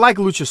like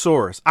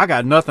Luchasaurus. I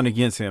got nothing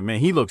against him, man.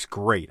 He looks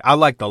great. I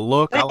like the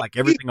look. I like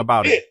everything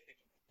about it.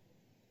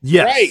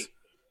 Yes, right.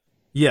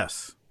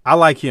 Yes, I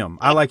like him.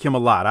 I like him a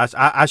lot.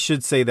 I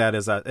should say that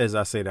as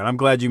I say that. I'm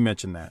glad you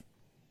mentioned that.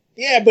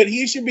 Yeah, but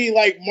he should be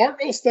like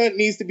Marco Stunt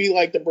needs to be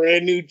like the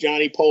brand new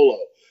Johnny Polo.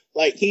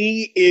 Like,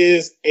 he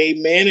is a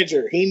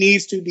manager. He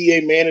needs to be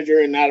a manager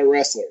and not a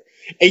wrestler.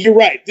 And you're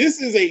right.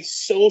 This is a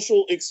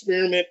social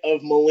experiment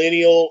of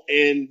millennial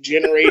and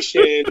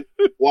generation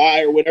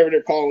Y, or whatever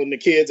they're calling the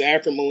kids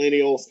after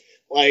millennials.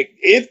 Like,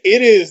 it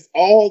is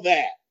all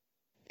that.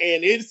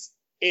 And it's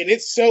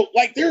so,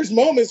 like, there's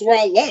moments where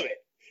I love it.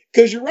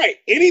 Because you're right.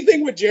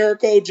 Anything with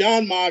Jericho,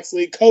 John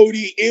Moxley,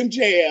 Cody,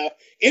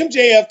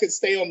 MJF could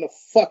stay on the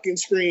fucking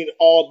screen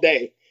all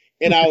day,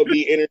 and I would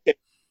be entertained.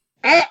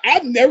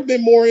 I've never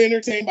been more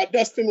entertained by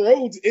Dustin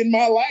Rhodes in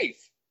my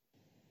life,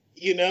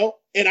 you know?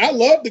 And I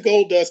loved the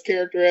Goldust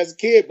character as a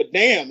kid, but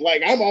damn,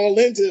 like, I'm all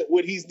into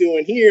what he's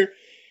doing here.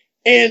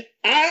 And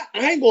I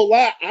ain't gonna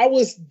lie, I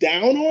was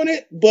down on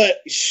it, but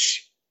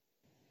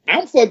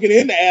I'm fucking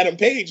into Adam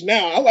Page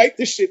now. I like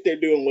the shit they're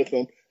doing with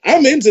him.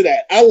 I'm into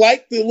that. I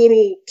like the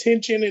little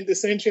tension and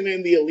dissension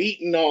and the elite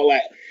and all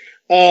that.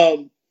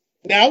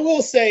 Now I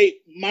will say,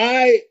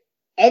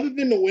 other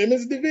than the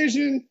women's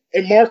division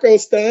and Marco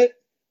Stunt,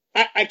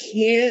 I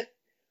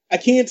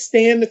can't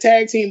stand the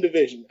tag team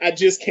division. I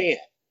just can't,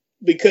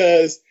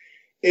 because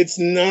it's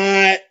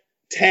not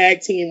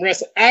tag team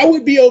wrestling. I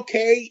would be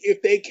okay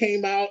if they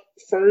came out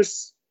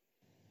first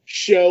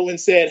show and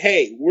said,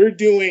 hey,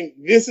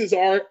 this is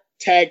our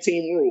tag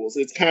team rules.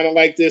 It's kind of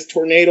like this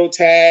tornado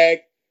tag,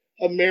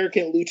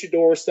 American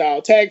luchador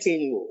style tag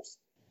team rules.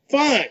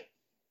 Fine.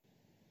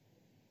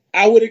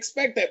 I would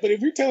expect that. But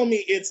if you're telling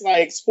me it's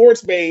like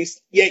sports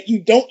based, yet you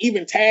don't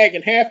even tag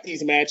in half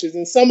these matches,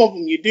 and some of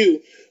them you do,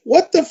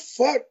 what the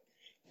fuck?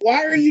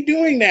 Why are you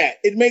doing that?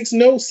 It makes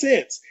no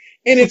sense.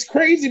 And it's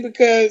crazy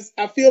because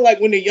I feel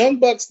like when the Young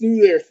Bucks do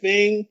their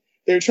thing,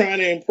 they're trying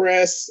to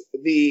impress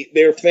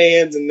their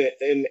fans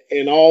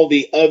and all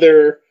the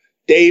other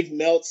Dave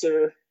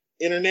Meltzer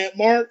internet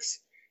marks.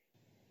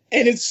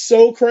 And it's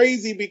so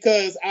crazy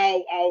because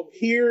I'll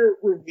hear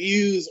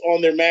reviews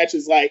on their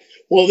matches like,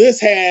 well,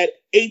 this had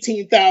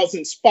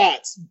 18,000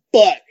 spots,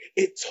 but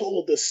it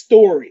told the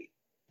story.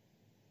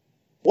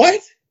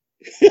 What?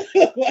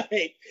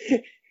 Like,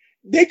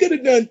 they could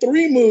have done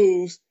 3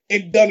 moves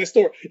and done a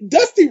story.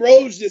 Dusty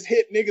Rhodes just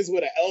hit niggas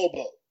with an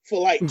elbow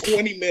for like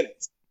 20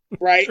 minutes,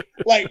 right?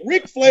 Like,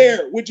 Ric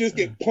Flair would just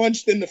get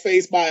punched in the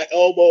face by an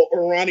elbow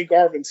or Ronnie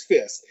Garvin's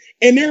fist,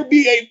 and there'd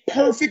be a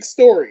perfect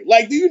story.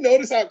 Like, do you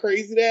notice how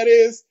crazy that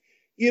is?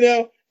 You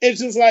know,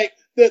 it's just like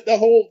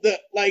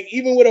like,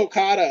 even with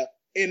Okada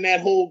in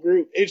that whole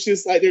group, it's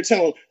just like they're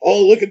telling,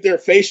 oh, look at their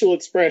facial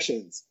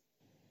expressions,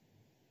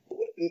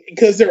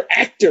 because they're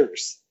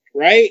actors.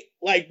 Right?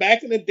 Like,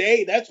 back in the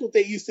day, that's what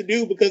they used to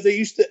do, because they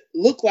used to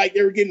look like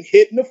they were getting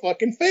hit in the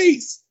fucking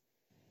face.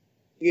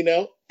 You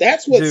know?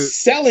 That's what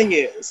selling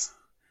is.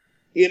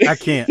 You know? I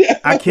can't.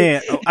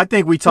 I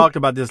think we talked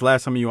about this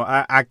last time.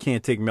 I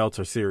can't take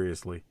Meltzer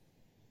seriously.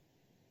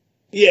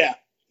 Yeah.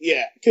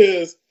 Yeah.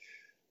 Because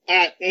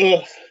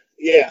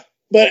yeah.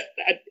 But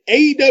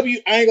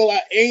AEW, I ain't gonna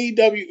lie,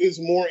 AEW is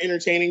more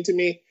entertaining to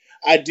me.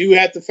 I do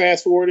have to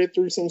fast forward it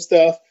through some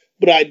stuff,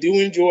 but I do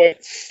enjoy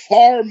it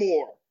far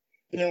more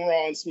than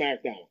Raw and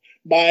SmackDown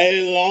by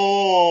a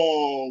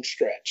long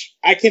stretch.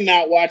 I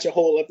cannot watch a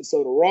whole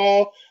episode of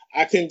Raw.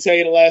 I couldn't tell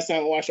you the last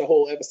time I watched a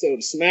whole episode of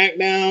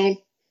SmackDown.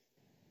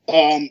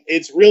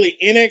 It's really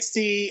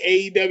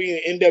NXT,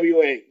 AEW, and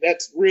NWA.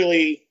 That's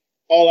really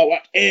all I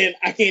watch. And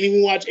I can't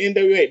even watch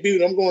NWA.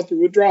 Dude, I'm going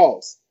through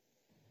withdrawals.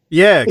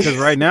 Yeah, because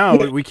right now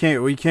we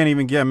can't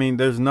even get, I mean,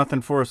 there's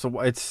nothing for us to,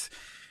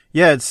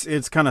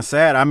 it's kind of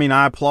sad. I mean,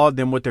 I applaud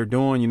them what they're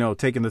doing, you know,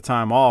 taking the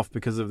time off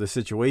because of the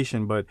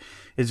situation, but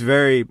it's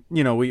very,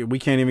 you know, we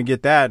can't even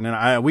get that.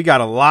 And we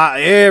got a lot.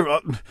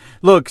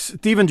 Look,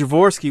 Steven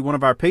Jaworski, one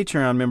of our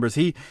Patreon members,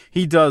 he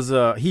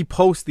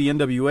posts the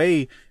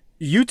NWA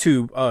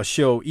YouTube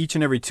show each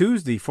and every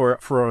Tuesday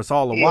for us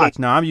all to watch.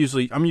 Now I'm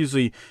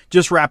usually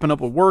just wrapping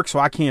up with work, so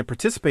I can't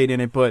participate in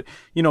it. But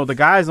you know, the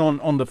guys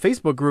on the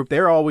Facebook group,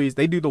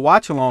 they do the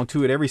watch along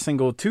to it every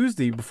single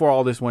Tuesday before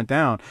all this went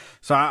down.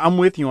 So I'm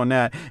with you on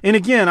that. And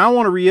again, I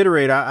want to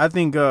reiterate, I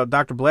think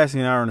Dr. Blassie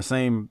and I are on the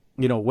same,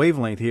 you know,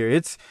 wavelength here.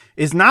 It's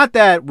not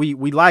that we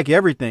like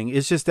everything.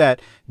 It's just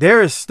that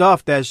there is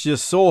stuff that's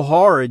just so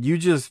horrid you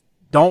just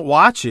don't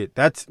watch it.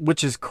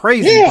 Which is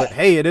crazy. Yeah. But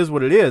hey, it is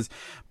what it is.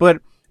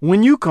 But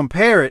when you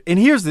compare it, and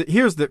here's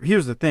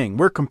the thing,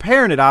 we're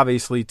comparing it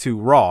obviously to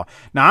Raw.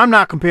 Now, I'm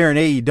not comparing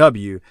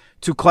AEW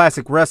to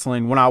classic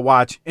wrestling when I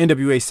watch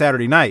NWA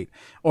Saturday Night,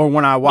 or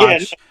when I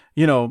watch,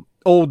 you know,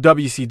 old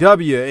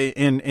WCW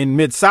in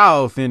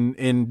Mid-South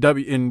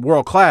in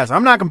World Class.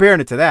 I'm not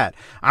comparing it to that.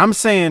 I'm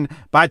saying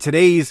by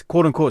today's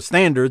quote unquote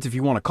standards, if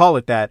you want to call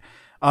it that,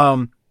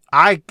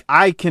 I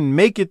can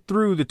make it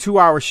through the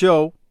 2-hour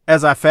show.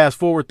 As I fast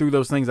forward through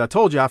those things I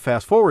told you I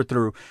fast forward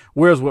through.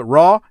 Whereas with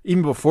Raw,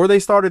 even before they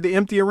started the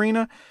empty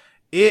arena,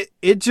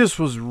 it just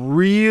was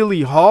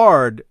really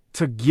hard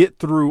to get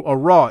through a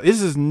Raw. This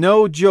is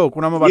no joke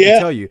what I'm about to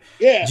tell you.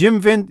 Yeah.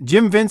 Jim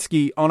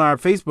Vinsky on our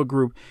Facebook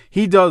group,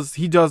 he does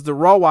the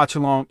Raw watch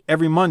along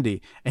every Monday,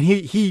 and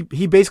he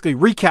basically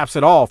recaps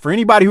it all for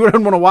anybody who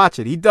doesn't want to watch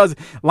it. He does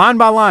line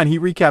by line, he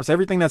recaps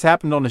everything that's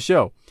happened on the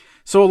show.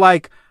 So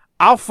like,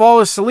 I'll fall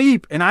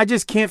asleep and I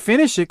just can't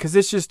finish it because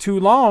it's just too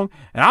long.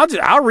 And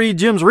I'll read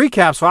Jim's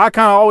recap, so I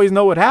kind of always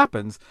know what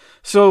happens.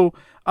 So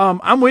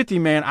I'm with you,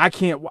 man.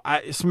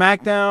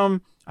 SmackDown.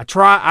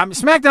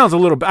 SmackDown's a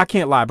little bit. I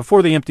can't lie.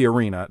 Before the empty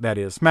arena, that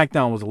is,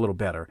 SmackDown was a little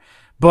better,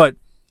 but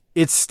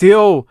it's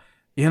still,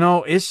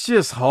 it's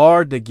just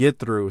hard to get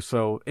through.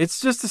 So it's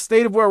just the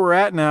state of where we're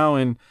at now,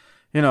 and.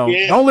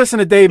 Don't listen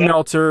to Dave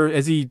Meltzer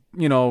as he,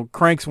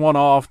 cranks one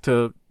off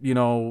to,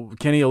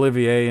 Kenny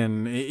Olivier,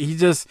 and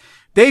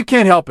Dave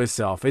can't help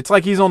himself. It's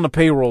like he's on the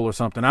payroll or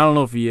something. I don't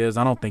know if he is.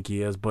 I don't think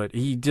he is, but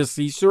he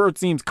sure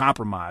seems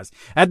compromised.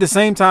 At the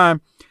same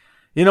time,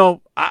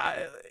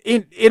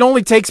 it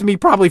only takes me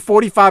probably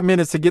 45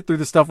 minutes to get through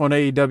the stuff on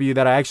AEW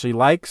that I actually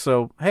like.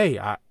 So, hey,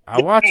 I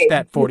watched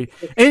that 40.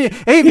 And,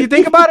 hey, if you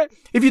think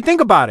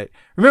about it,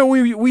 remember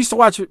we used to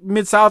watch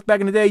Mid-South back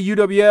in the day,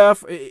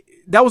 UWF.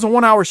 That was a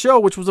 1 hour show,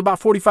 which was about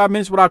 45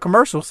 minutes without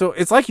commercials. So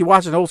it's like you're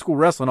watching old school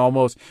wrestling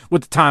almost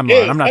with the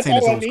timeline. I'm not saying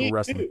it's old school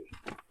wrestling.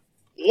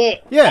 Look,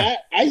 yeah.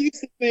 I used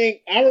to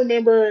think, I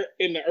remember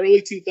in the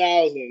early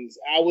 2000s,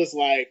 I was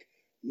like,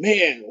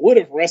 man, what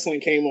if wrestling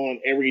came on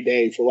every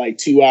day for like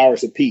 2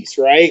 hours apiece,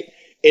 right?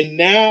 And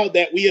now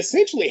that we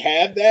essentially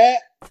have that,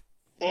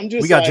 I'm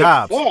just we got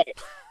jobs. Fuck.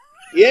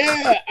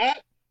 Yeah,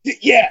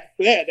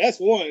 that's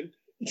one.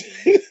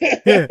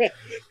 Yeah.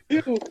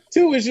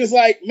 Two is just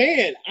like,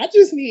 man, I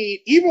just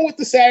need, even with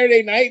the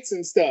Saturday nights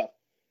and stuff.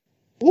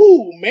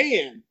 Ooh,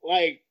 man,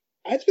 like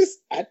I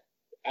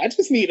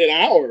just need an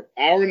hour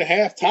and a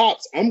half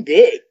tops. I'm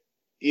good,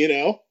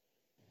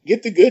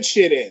 Get the good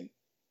shit in.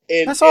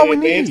 And that's all we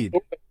need.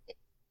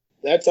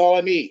 That's all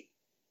I need.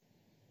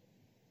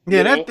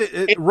 Yeah,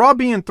 Raw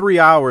being 3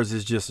 hours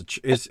is just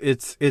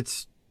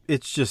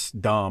it's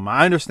just dumb.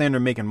 I understand they're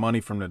making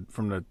money from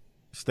the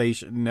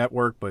station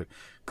network, but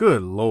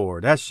good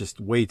Lord, that's just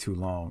way too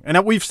long.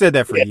 And we've said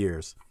that for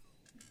years.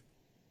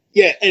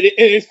 Yeah, and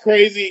it's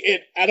crazy.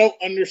 And I don't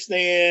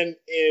understand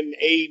in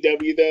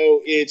AEW though.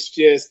 It's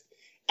just,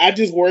 I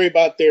just worry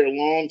about their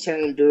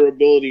long-term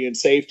durability and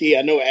safety.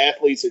 I know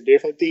athletes are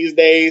different these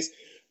days,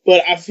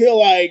 but I feel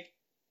like,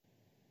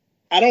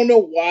 I don't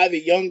know why the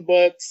Young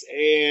Bucks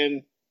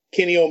and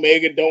Kenny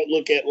Omega don't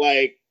look at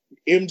like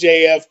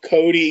MJF,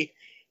 Cody,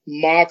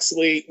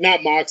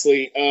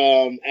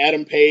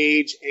 Adam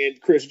Page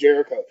and Chris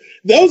Jericho.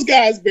 Those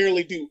guys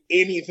barely do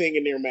anything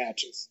in their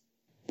matches,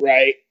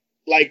 right?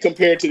 Like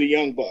compared to the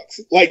Young Bucks.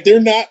 Like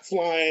they're not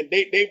flying.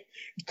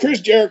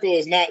 Chris Jericho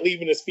is not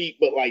leaving his feet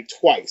but like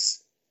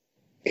twice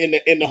in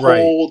the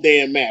whole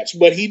damn match.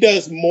 But he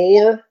does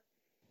more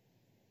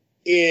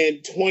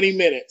in 20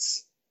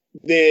 minutes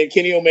than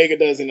Kenny Omega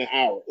does in an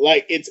hour.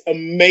 Like it's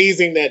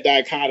amazing, that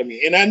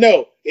dichotomy. And I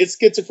know it's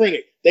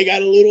schizophrenic. They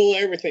got a little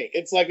everything.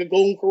 It's like a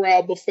Golden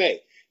Corral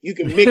buffet. You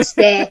can mix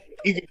stuff.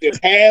 You can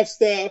just have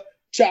stuff.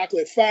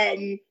 Chocolate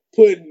fountain,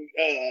 putting,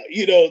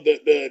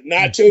 the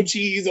nacho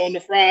cheese on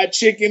the fried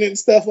chicken and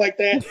stuff like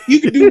that.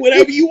 You can do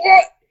whatever you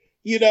want,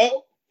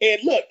 And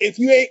look, if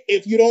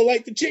you don't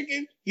like the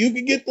chicken, you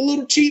can get the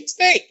little cheap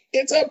steak.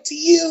 It's up to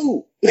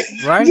you.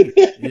 Right.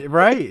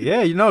 Right.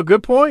 Yeah.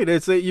 Good point.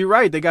 You're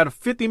right. They got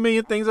 50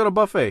 million things at a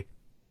buffet.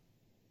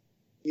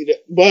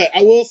 But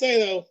I will say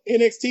though,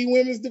 NXT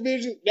women's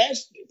division, that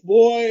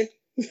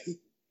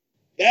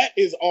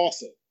is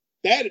awesome.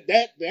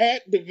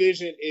 That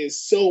division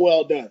is so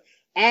well done.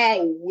 I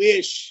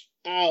wish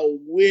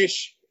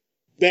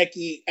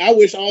Becky, I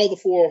wish all the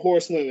 4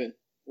 horsewomen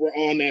were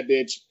on that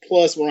bitch,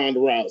 plus Ronda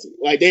Rousey.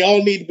 Like they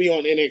all need to be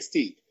on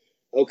NXT.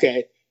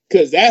 Okay.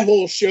 Because that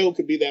whole show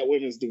could be that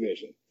women's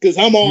division. Because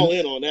I'm all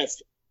in on that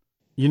stuff.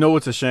 You know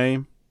what's a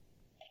shame?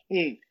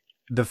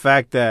 The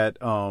fact that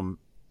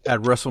at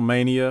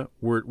WrestleMania,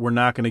 we're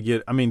not going to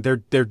get. I mean,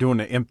 they're doing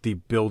an empty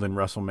building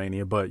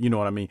WrestleMania, but you know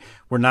what I mean.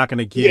 We're not going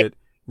to get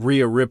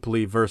Rhea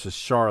Ripley versus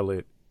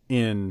Charlotte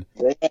in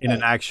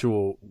an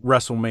actual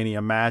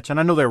WrestleMania match. And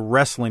I know they're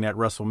wrestling at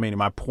WrestleMania.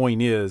 My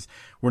point is,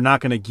 we're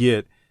not going to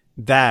get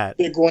that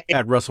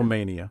at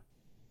WrestleMania.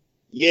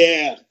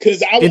 Yeah,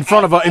 because in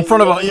front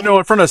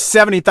of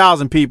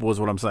 70,000 people is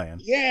what I'm saying.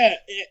 Yeah,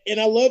 and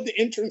I love the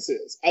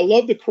entrances. I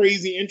love the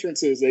crazy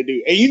entrances they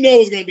do, and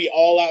it's going to be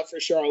all out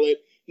for Charlotte.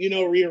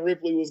 Rhea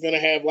Ripley was going to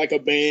have like a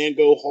band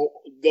go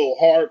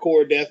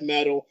hardcore death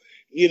metal.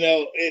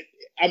 The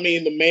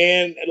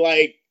man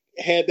like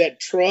had that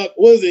truck.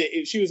 What was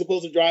it? She was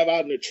supposed to drive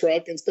out in a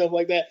truck and stuff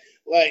like that.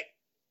 Like,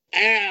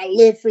 I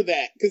live for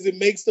that because it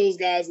makes those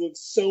guys look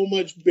so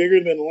much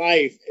bigger than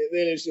life. And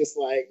then it's just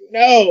like,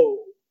 no,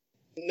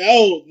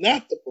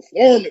 not the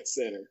Performance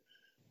Center.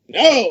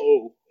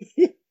 No.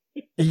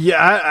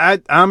 Yeah,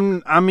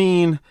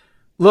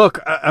 look,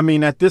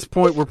 at this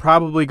point, we're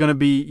probably going to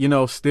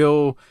be,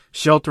 still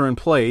shelter in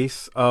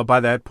place by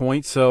that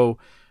point. So,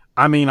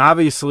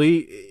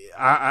 obviously,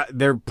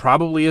 there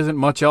probably isn't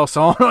much else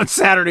on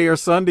Saturday or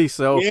Sunday.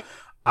 So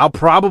I'll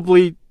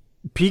probably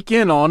peek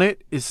in on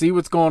it and see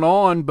what's going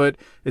on. But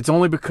it's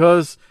only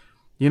because,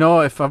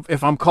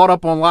 if I'm caught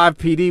up on Live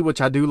PD, which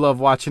I do love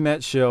watching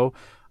that show,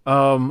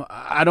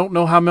 I don't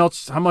know how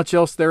much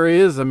else there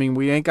is.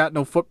 We ain't got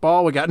no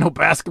football. We got no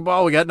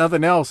basketball. We got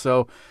nothing else.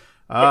 So,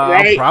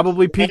 I'll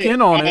probably peek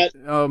in on it.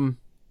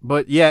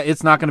 But yeah,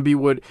 it's not going to be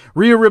what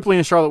Rhea Ripley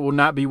and Charlotte will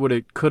not be what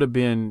it could have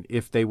been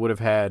if they would have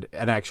had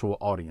an actual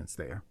audience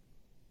there.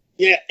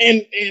 Yeah,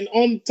 and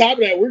on top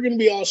of that, we're going to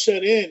be all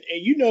shut in.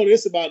 And you know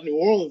this about New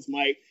Orleans,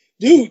 Mike.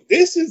 Dude,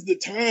 this is the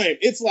time.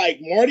 It's like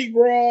Mardi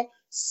Gras,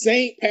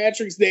 St.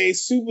 Patrick's Day,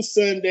 Super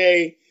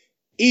Sunday,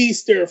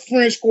 Easter,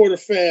 French Quarter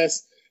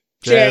Fest,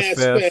 Jazz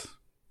Fest,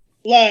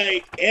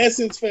 like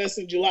Essence Fest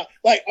in July.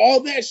 Like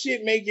all that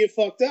shit may get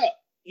fucked up.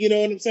 You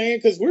know what I'm saying?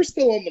 Because we're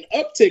still on an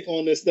uptick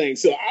on this thing.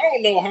 So I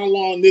don't know how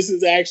long this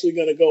is actually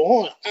going to go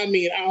on. I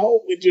mean, I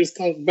hope it just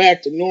comes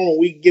back to normal.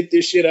 We can get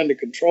this shit under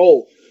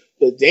control.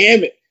 But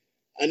damn it,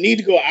 I need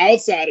to go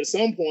outside at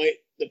some point.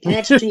 The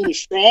Ponchatoula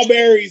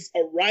strawberries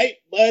are ripe,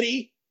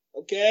 buddy.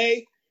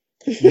 Okay?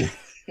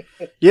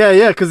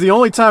 Yeah, because the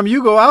only time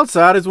you go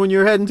outside is when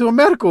you're heading to a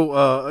medical,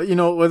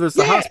 whether it's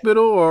the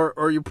hospital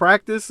or your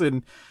practice.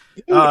 And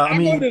Dude, I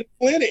go to the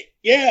clinic.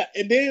 Yeah,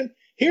 and then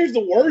here's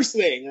the worst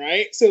thing,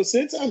 right? So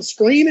since I'm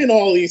screening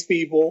all these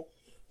people,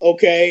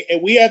 okay,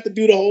 and we have to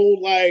do the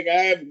whole, like,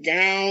 I have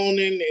gown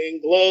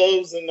and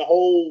gloves and the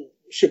whole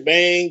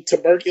shebang,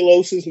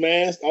 tuberculosis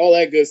mask, all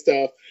that good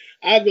stuff.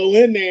 I go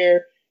in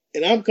there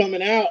and I'm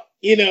coming out.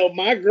 You know,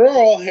 my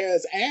girl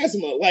has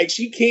asthma. Like,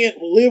 she can't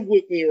live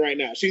with me right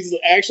now. She's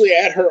actually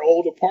at her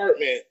old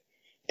apartment,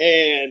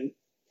 and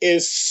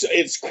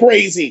it's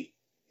crazy.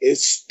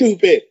 It's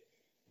stupid.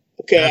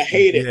 Okay, I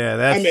hate it.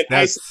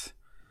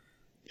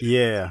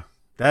 Yeah,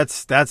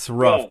 that's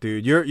rough,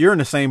 dude. You're in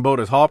the same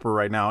boat as Harper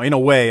right now, in a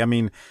way. I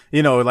mean,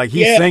 like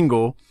he's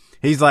single.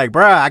 He's like,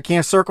 bruh, I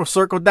can't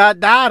circle,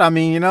 dot. I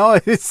mean,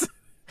 it's.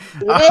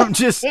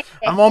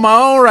 I'm on my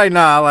own right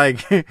now.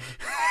 Like,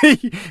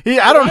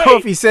 I don't know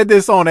if he said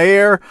this on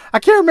air. I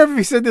can't remember if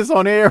he said this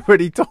on air, but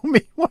he told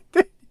me one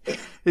day.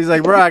 He's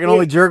like, bro, I can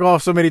only jerk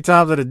off so many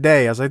times in a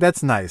day. I was like,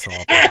 that's nice.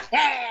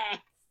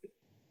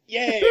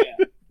 Yeah.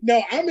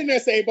 No, I'm in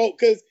that same boat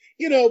because,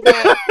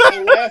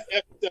 my last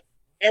episode,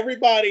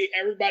 everybody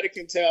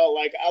can tell,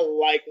 like, I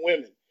like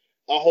women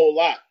a whole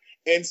lot.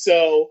 And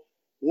so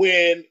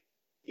when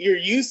you're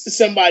used to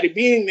somebody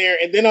being there,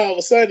 and then all of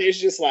a sudden it's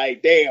just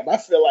like, damn, I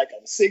feel like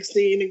I'm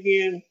 16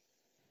 again.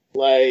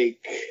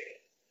 Like,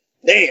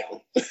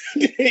 damn.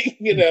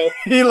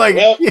 He like,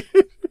 well,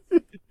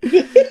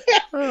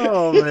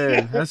 oh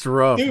man, that's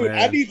rough, dude. Man.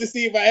 I need to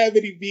see if I have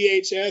any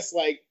VHS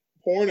like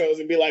pornos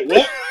and be like,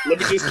 well, let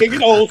me just kick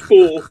it old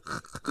school.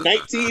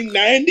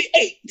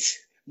 1998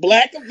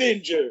 Black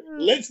Avenger.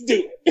 Let's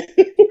do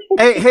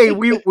it. hey,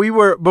 we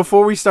were,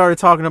 before we started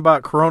talking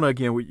about Corona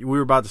again, we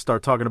were about to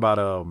start talking about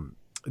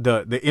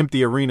the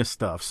empty arena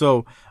stuff.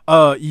 So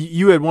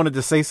you had wanted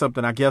to say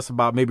something, I guess,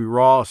 about maybe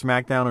Raw or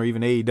SmackDown or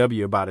even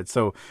AEW about it.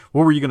 So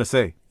what were you going to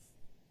say?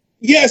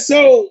 Yeah,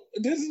 so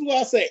this is what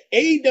I'll say.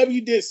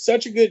 AEW did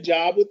such a good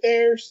job with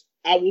theirs.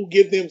 I will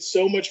give them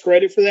so much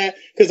credit for that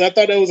because I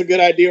thought that was a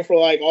good idea for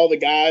like all the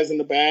guys in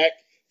the back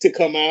to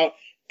come out.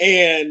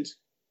 And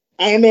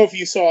I don't know if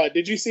you saw it.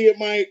 Did you see it,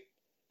 Mike?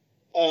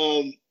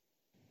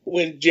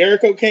 When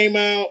Jericho came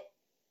out,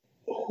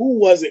 who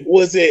was it?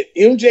 Was it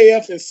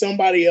MJF and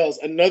somebody else,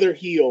 another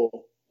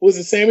heel? Was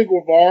it Sammy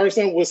Guevara or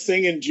something was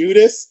singing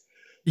Judas?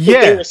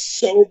 Yeah. They were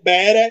so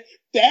bad at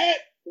that.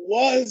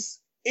 Was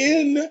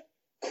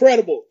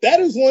incredible. That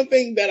is one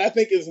thing that I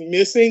think is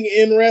missing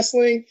in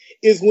wrestling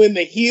is when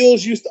the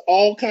heels used to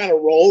all kind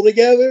of roll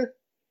together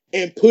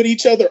and put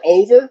each other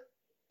over.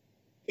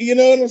 You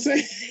know what I'm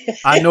saying?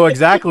 I know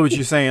exactly what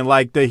you're saying.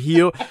 Like the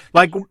heel,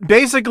 like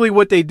basically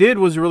what they did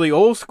was really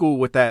old school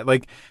with that.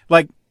 Like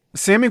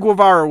Sammy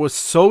Guevara was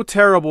so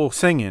terrible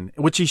singing,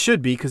 which he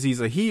should be because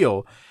he's a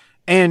heel.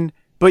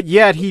 But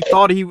yet he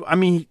thought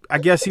I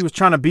guess he was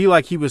trying to be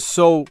like he was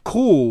so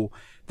cool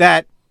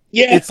that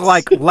it's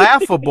like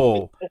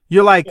laughable.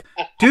 You're like,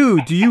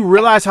 dude, do you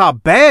realize how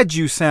bad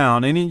you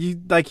sound? And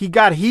he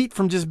got heat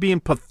from just being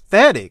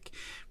pathetic.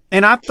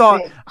 And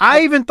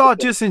I even thought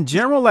just in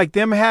general, like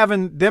them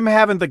having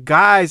the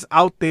guys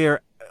out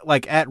there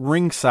like at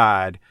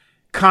ringside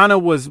kind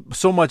of was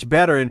so much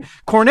better. And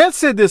Cornette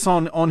said this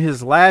on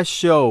his last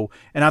show,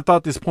 and I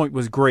thought this point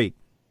was great.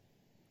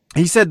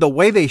 He said the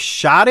way they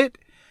shot it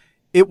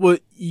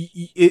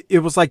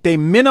was like they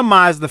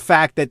minimized the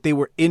fact that they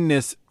were in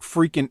this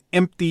freaking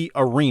empty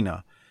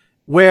arena.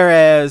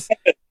 Whereas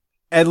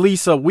at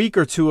least a week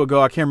or two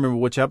ago, I can't remember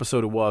which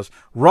episode it was,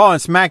 Raw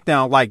and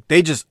SmackDown, like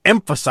they just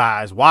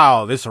emphasized,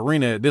 wow, this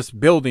arena, this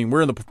building,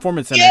 we're in the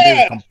Performance Center, and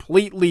it was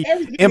completely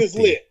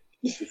empty.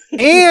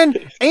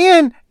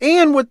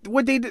 and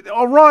what they did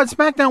on Raw and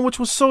SmackDown, which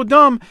was so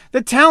dumb,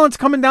 the talent's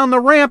coming down the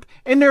ramp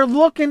and they're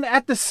looking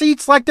at the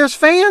seats like there's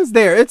fans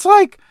there. It's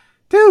like,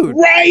 dude,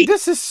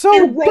 this is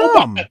so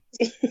dumb.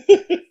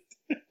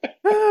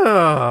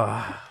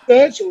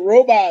 Such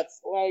robots.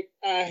 Like,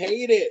 I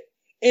hate it.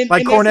 And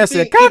Cornette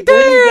said, God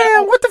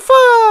damn, what the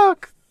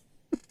fuck?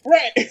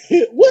 Right.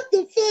 What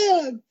the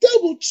fuck?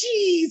 Double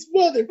cheese,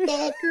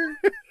 motherfucker.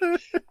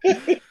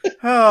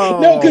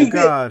 Oh,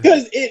 God.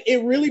 Because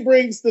it really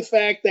brings the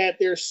fact that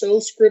they're so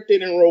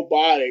scripted and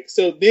robotic.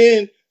 So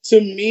then, to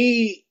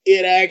me,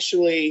 it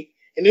actually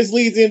and this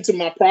leads into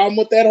my problem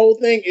with that whole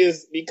thing,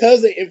 is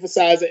because they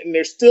emphasize it and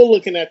they're still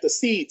looking at the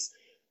seats.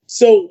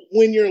 So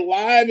when you're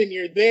live and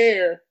you're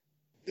there,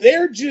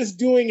 they're just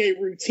doing a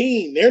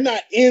routine. They're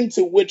not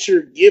into what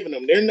you're giving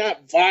them. They're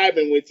not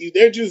vibing with you.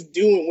 They're just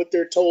doing what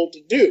they're told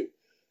to do,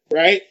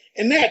 right?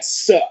 And that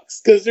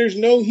sucks because there's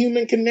no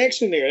human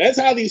connection there. That's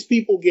how these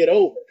people get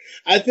over.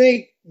 I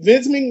think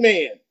Vince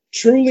McMahon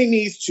truly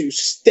needs to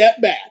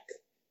step back,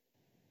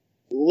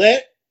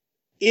 let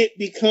it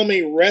become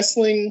a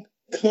wrestling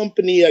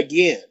company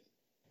again,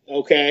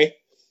 okay?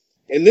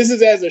 And this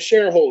is as a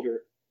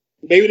shareholder.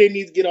 Maybe they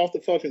need to get off the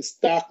fucking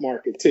stock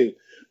market too.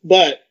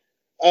 But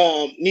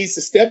needs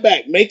to step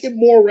back, make it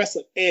more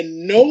wrestling.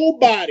 And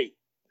nobody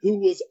who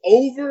was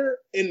over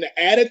in the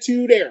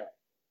Attitude Era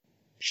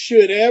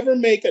should ever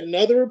make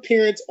another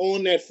appearance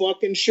on that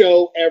fucking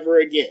show ever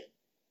again.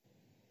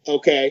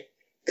 Okay?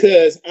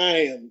 Because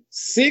I am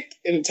sick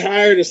and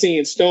tired of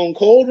seeing Stone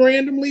Cold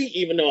randomly,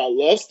 even though I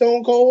love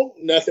Stone Cold.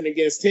 Nothing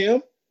against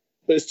him.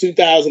 But it's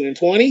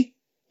 2020.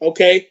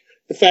 Okay?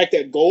 The fact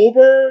that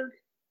Goldberg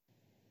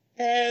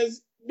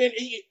has been...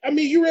 I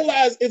mean, you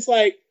realize it's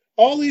like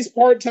all these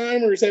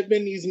part-timers have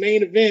been these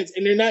main events,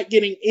 and they're not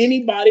getting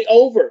anybody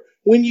over.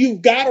 When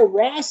you've got a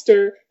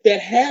roster that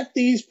half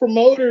these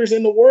promoters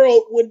in the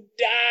world would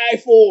die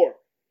for,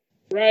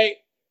 right?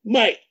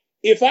 Mike,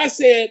 if I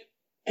said,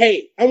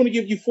 hey, I'm going to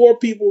give you 4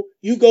 people,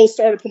 you go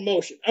start a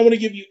promotion. I'm going to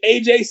give you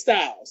AJ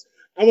Styles.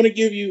 I'm going to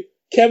give you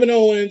Kevin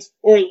Owens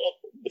or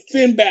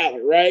Finn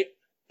Balor, right?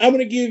 I'm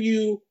going to give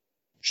you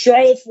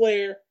Charlotte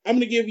Flair. I'm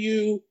going to give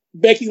you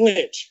Becky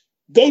Lynch.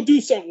 Go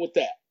do something with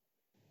that.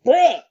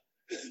 Bruh.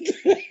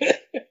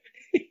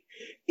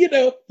 You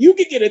know, you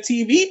could get a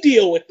TV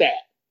deal with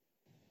that.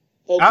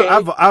 Okay?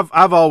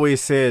 I've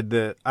always said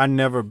that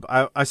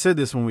I said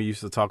this when we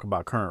used to talk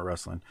about current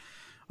wrestling.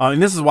 And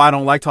this is why I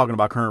don't like talking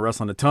about current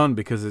wrestling a ton,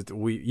 because it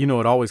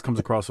always comes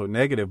across so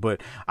negative.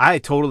 But I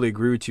totally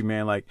agree with you,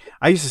 man. Like,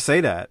 I used to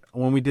say that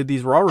when we did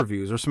these Raw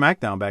reviews or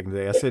SmackDown back in the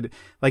day. I said,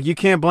 like, you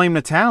can't blame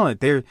the talent.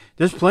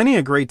 There's plenty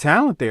of great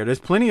talent there. There's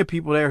plenty of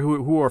people there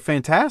who are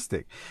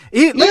fantastic.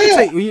 Let me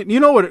tell you, you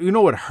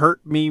know what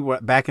hurt me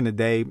back in the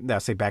day? I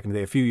say back in the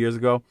day, a few years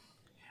ago.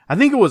 I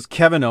think it was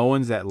Kevin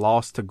Owens that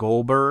lost to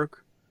Goldberg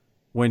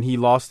when he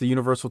lost the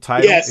Universal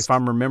title, if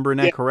I'm remembering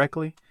that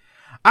correctly.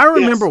 I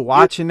remember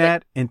watching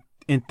that and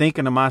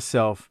thinking to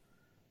myself,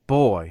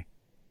 boy,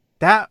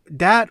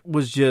 that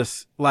was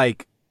just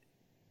like,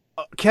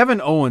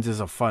 Kevin Owens is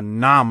a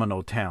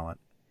phenomenal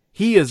talent.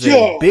 He is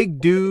a big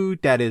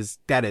dude that is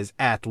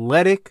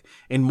athletic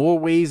in more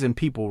ways than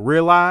people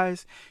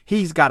realize.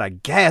 He's got a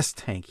gas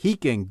tank. He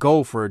can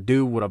go for a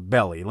dude with a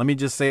belly. Let me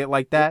just say it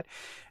like that.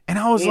 And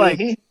I was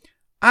like,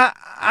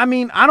 I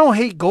mean, I don't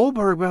hate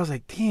Goldberg, but I was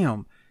like,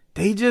 damn,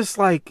 they just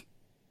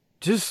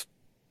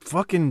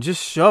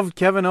shoved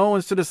Kevin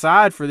Owens to the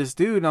side for this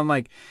dude. And I'm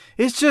like,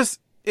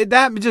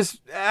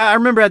 I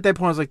remember at that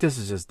point, I was like, this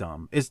is just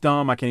dumb. It's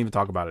dumb. I can't even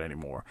talk about it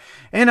anymore.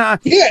 And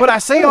but I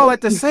say all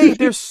that to say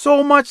there's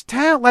so much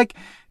talent. Like,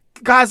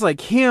 guys like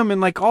him and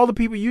like all the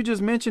people you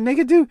just mentioned,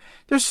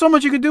 there's so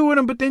much you could do with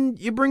them. But then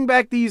you bring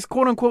back these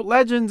quote unquote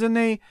legends and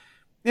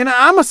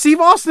I'm a Steve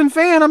Austin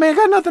fan. I mean, I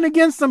got nothing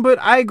against them, but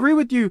I agree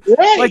with you.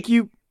 Right. Like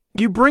you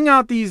bring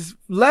out these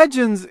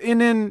legends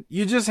and then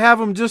you just have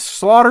them just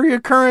slaughter your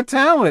current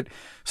talent.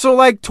 So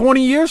like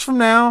 20 years from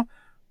now,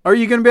 are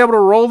you going to be able to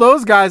roll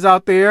those guys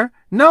out there?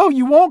 No,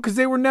 you won't, because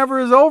they were never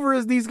as over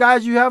as these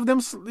guys you have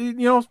them,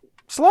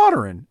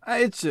 slaughtering.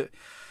 It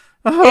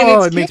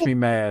makes me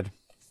mad.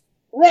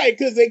 Right,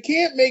 because they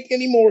can't make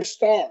any more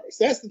stars.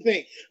 That's the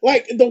thing.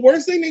 Like, the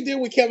worst thing they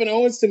did with Kevin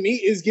Owens to me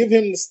is give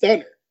him the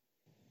stunner.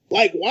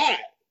 Like, why?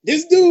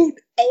 This dude,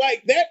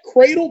 like, that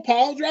cradle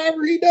pile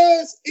driver he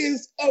does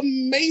is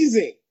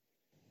amazing.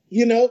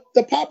 You know,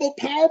 the pop-up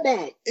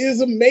powerbomb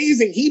is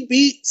amazing. He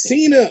beat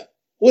Cena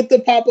with the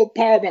pop-up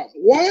powerbomb.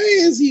 Why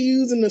is he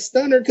using the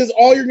stunner? Because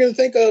all you're going to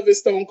think of is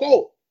Stone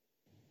Cold.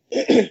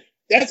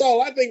 That's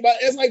all I think about.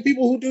 It's like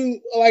people who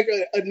do like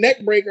a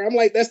neck breaker. I'm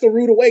like, that's the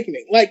rude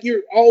awakening. Like,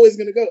 you're always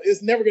going to go.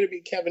 It's never going to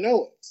be Kevin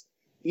Owens,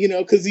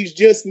 because he's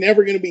just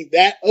never going to be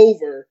that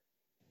over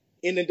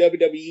in the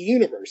WWE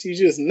universe. He's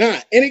just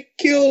not. And it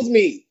kills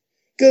me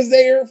because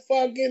they are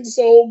fucking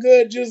so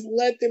good. Just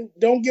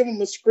don't give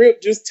them a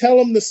script. Just tell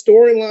them the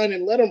storyline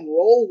and let them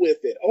roll with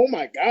it. Oh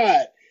my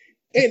God.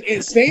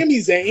 And Sami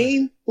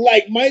Zayn,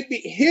 like, might be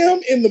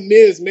him and The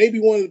Miz,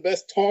 maybe one of the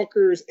best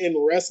talkers in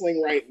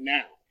wrestling right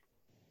now.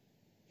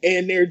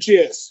 And they're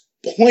just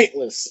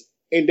pointless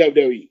in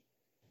WWE.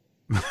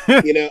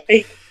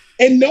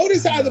 And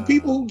notice how the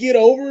people who get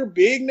over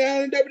big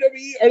now in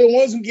WWE are the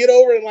ones who get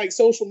over in like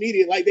social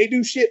media. Like, they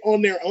do shit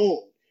on their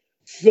own.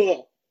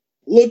 So,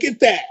 look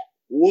at that.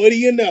 What do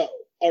you know?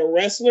 A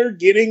wrestler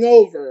getting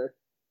over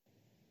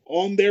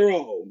on their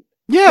own.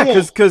 Yeah,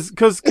 because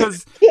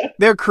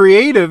they're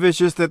creative. It's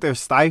just that they're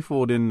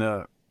stifled in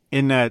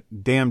that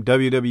damn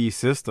WWE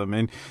system.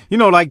 And,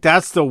 like,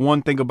 that's the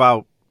one thing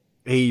about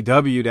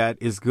AEW that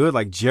is good.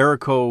 Like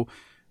Jericho,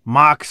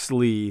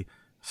 Moxley,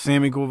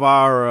 Sammy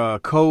Guevara,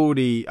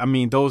 Cody. I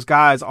mean, those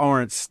guys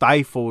aren't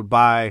stifled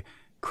by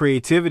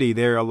creativity.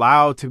 They're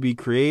allowed to be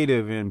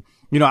creative. And,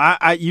 you know,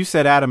 you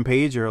said Adam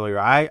Page earlier.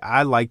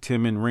 I liked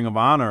him in Ring of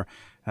Honor,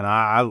 and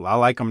I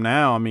like him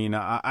now. I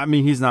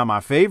mean, he's not my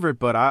favorite,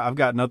 but I've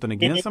got nothing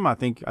against him. I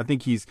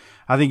think he's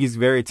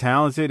very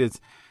talented. It's,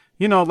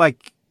 you know,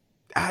 like,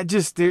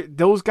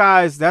 those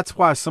guys, that's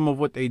why some of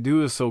what they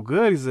do is so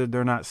good, is that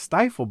they're not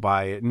stifled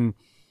by it. And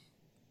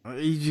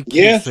you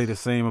can't say the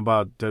same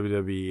about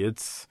WWE.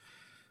 It's,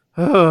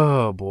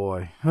 oh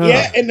boy.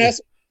 Yeah, and that's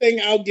the thing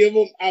I'll give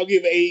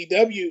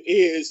AEW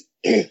is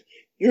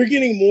you're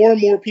getting more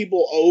and more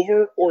people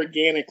over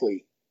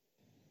organically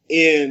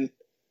in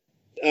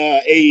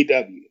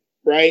AEW,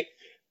 right?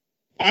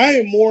 I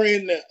am more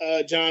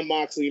into John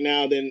Moxley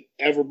now than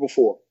ever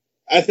before.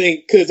 I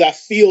think because I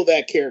feel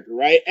that character,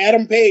 right?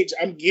 Adam Page,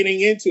 I'm getting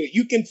into it.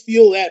 You can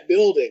feel that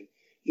building,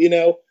 you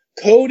know.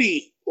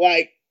 Cody,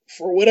 like,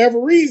 for whatever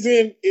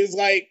reason, is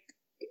like,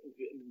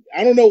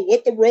 I don't know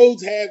what the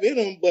Rhodes have in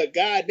them, but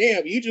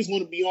goddamn, you just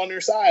want to be on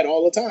their side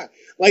all the time.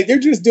 Like, they're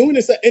just doing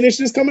this, and it's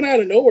just coming out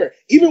of nowhere.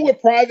 Even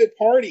with Private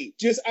Party,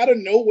 just out of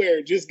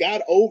nowhere, just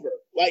got over.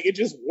 Like, it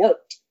just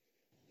worked,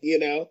 you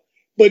know.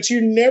 But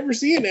you're never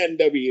seeing that in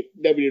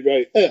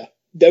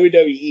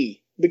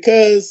WWE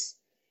because,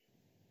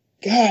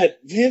 God,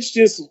 Vince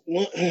just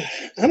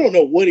I don't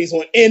know what he's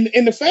on. And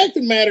the fact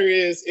of the matter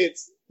is,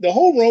 it's the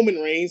whole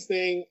Roman Reigns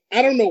thing.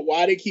 I don't know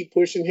why they keep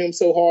pushing him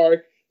so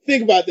hard.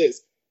 Think about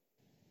this.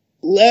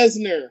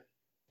 Lesnar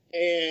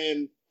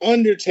and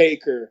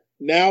Undertaker,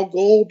 now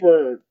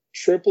Goldberg,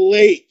 Triple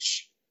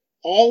H,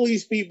 all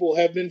these people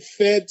have been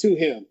fed to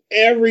him.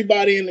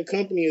 Everybody in the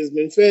company has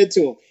been fed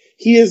to him.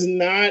 He is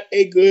not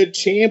a good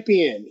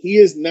champion. He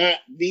is not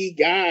the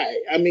guy.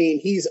 I mean,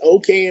 he's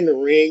okay in the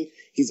ring.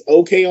 He's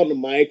okay on the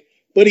mic,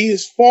 but he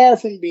is far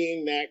from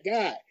being that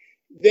guy.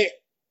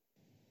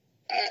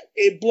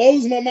 It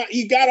blows my mind.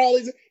 You got all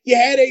these. You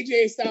had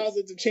AJ Styles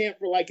as the champ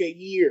for like a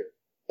year.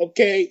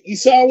 Okay, you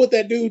saw what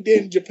that dude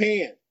did in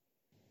Japan.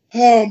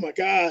 Oh my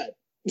God.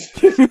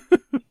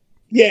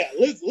 Yeah,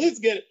 let's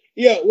get it.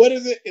 Yeah, what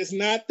is it? It's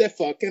not that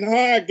fucking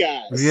hard,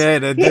 guys. Yeah,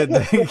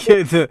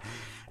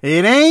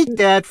 it ain't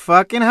that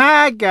fucking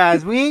hard,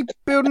 guys. We ain't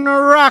building a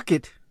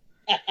rocket.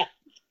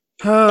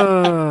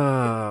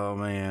 Oh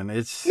man,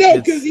 because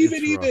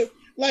even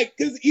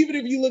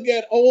if you look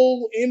at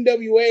old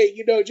NWA,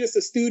 you know, just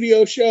a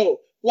studio show.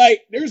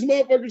 Like, there's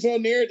motherfuckers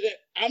on there that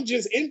I'm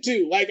just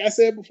into. Like I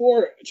said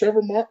before,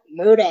 Trevor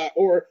Murdoch,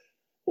 or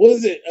what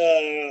was it,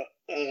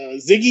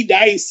 Ziggy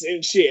Dice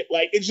and shit.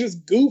 Like, it's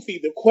just goofy.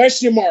 The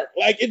question mark,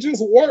 like, it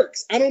just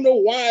works. I don't know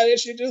why that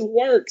shit just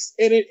works,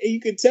 and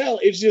you can tell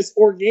it's just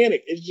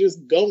organic. It's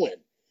just going,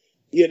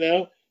 you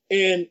know.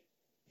 And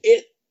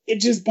it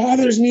just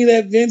bothers me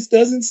that Vince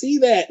doesn't see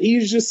that.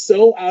 He's just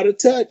so out of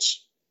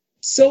touch,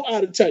 so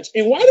out of touch.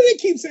 And why do they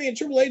keep saying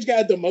Triple H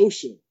got a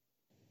demotion?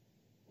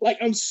 Like,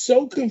 I'm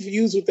so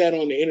confused with that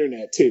on the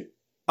internet too.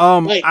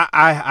 Like,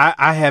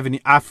 I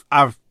haven't.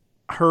 I've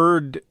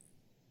heard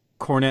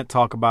Cornette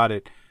talk about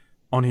it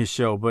on his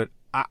show, but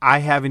I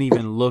haven't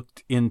even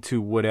looked into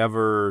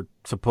whatever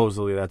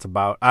supposedly that's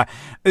about.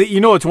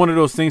 It's one of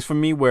those things for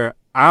me where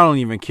I don't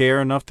even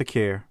care enough to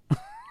care.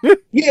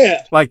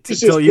 Yeah, like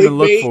to even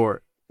look for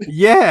it.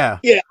 Yeah,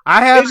 yeah.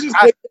 I have.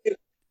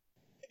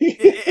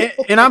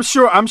 And I'm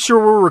sure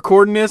we're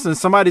recording this and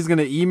somebody's going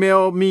to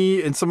email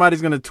me and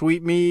somebody's going to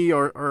tweet me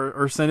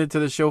or send it to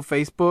the show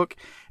Facebook.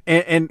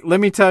 And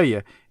let me tell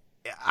you,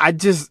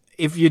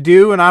 if you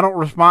do and I don't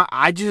respond,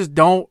 I just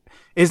don't,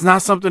 it's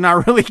not something I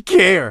really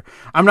care.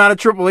 I'm not a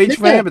Triple H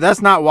fan, but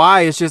that's not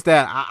why. It's just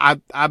that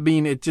I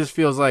mean, it just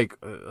feels like,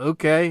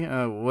 okay,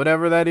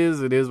 whatever that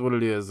is, it is what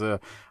it is.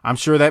 I'm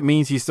sure that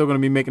means he's still going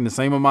to be making the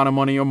same amount of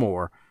money or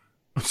more.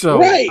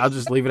 So I'll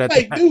just leave it at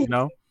that, dude, you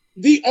know?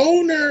 The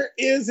owner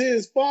is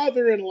his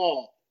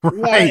father-in-law.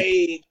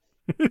 Right.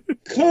 Like,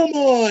 come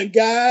on,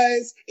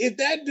 guys. If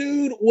that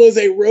dude was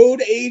a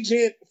road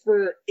agent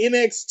for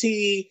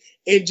NXT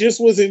and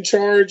just was in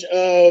charge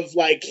of,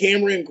 like,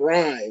 Cameron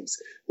Grimes,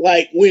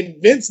 like, when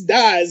Vince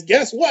dies,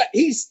 guess what?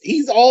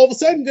 He's all of a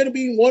sudden going to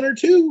be one or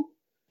two.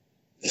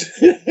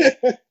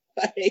 Like,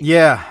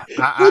 yeah.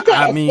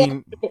 I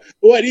mean,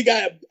 what, he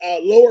got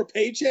a lower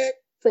paycheck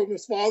from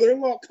his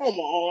father-in-law? Come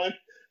on.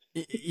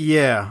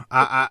 Yeah,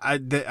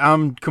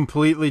 I'm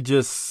completely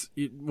just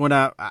when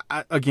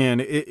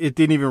again, it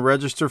didn't even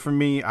register for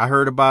me. I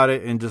heard about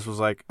it and just was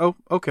like, oh,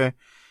 okay.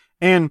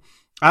 And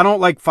I don't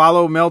like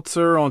follow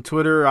Meltzer on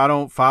Twitter. I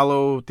don't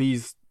follow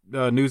these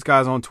news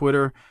guys on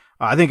Twitter.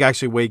 I think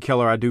actually Wade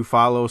Keller I do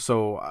follow.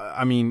 So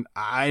I mean,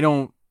 I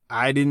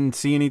didn't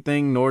see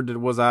anything, nor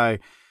was I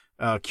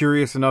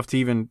curious enough to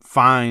even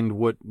find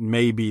what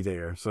may be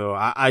there. So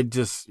I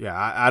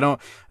don't,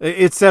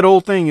 it's that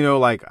old thing, you know,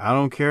 like, I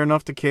don't care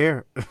enough to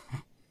care.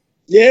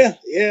 Yeah.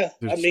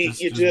 I mean,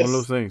 just one of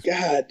those things.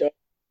 God, dog.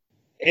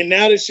 And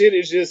now the shit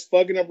is just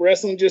fucking up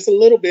wrestling just a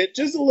little bit.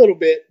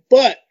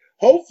 But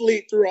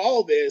hopefully through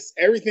all this,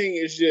 everything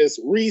is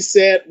just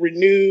reset,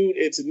 renewed.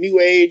 It's a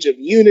new age of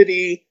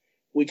unity.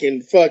 We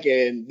can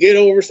fucking get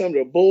over some of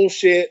the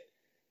bullshit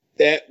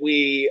that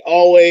we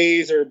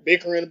always are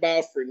bickering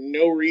about for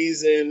no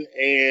reason,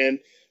 and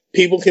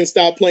people can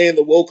stop playing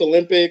the woke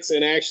Olympics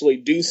and actually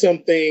do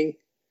something.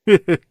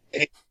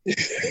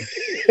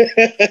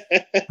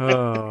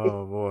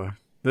 Oh boy.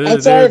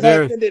 I'm sorry if I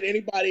offended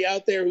anybody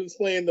out there who's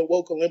playing the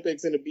woke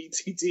Olympics in the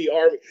BTT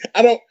Army.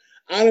 I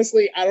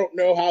don't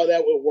know how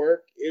that would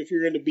work if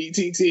you're in the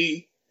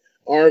BTT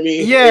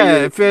Army. Yeah,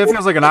 it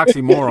feels like an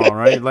oxymoron,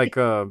 right? Like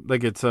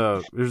it's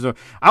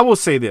I will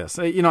say this,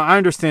 I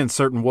understand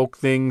certain woke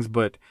things,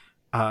 but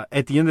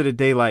at the end of the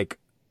day, like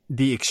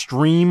the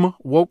extreme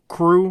woke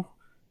crew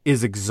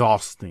is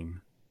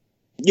exhausting.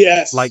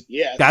 Yes, like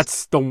yes.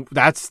 That's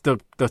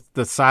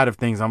the side of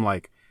things. I'm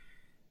like,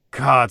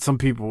 God, some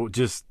people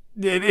just,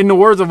 in the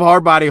words of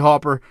Hardbody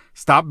Hopper,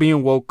 stop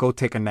being woke, go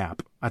take a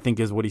nap, I think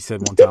is what he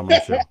said one time on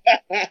the show.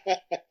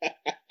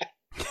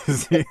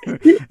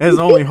 As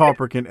only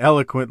Hopper can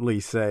eloquently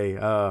say.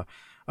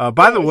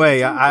 By the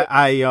way,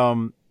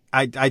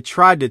 I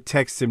tried to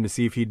text him to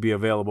see if he'd be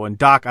available, and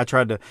Doc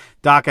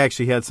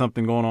actually had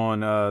something going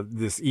on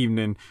this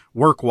evening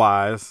work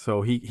wise,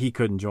 so he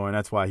couldn't join.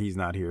 That's why he's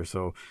not here.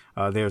 So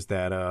there's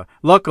that.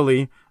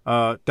 Luckily,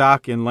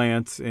 Doc and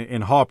Lance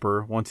and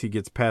Hopper, once he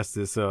gets past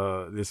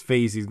this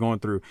phase he's going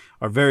through,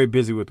 are very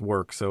busy with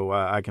work, so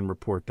I can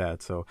report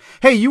that. So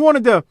hey, you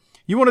wanted to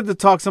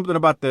talk something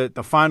about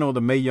the final of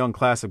the Mae Young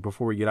Classic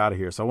before we get out of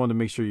here. So I wanted to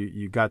make sure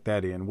you got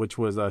that in, which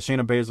was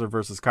Shayna Baszler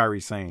versus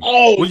Kairi Sane.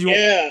 Oh, What do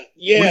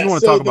you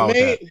want to talk about with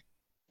that?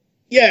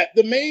 Yeah,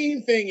 the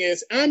main thing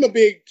is I'm a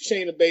big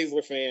Shayna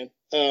Baszler fan,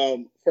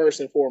 first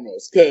and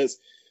foremost, because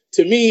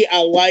to me, I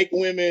like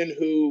women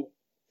who,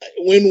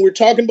 when we're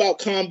talking about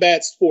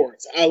combat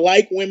sports, I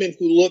like women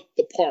who look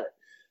the part.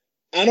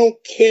 I don't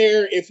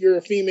care if you're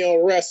a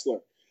female wrestler.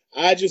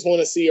 I just want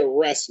to see a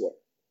wrestler,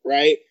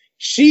 right?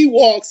 She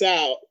walks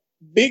out,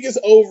 biggest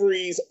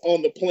ovaries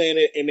on the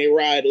planet, and they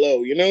ride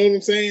low. You know what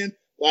I'm saying?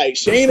 Like,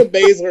 Shayna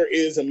Baszler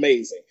is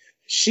amazing.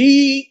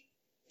 She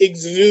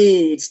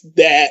exudes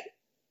that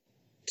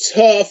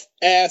tough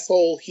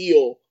asshole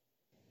heel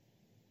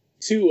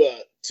to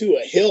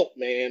a hilt,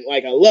 man.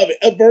 Like, I love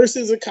it.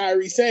 Versus a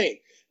Kairi Sane.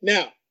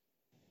 Now,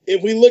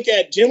 if we look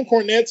at Jim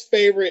Cornette's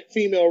favorite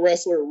female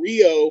wrestler,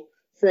 Rio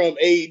from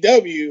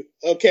AEW,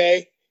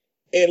 okay,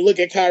 and look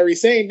at Kairi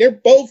Sane, they're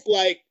both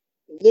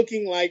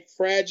looking like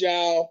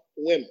fragile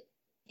women,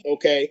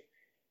 okay?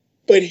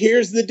 But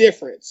here's the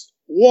difference.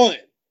 One,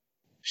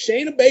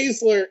 Shayna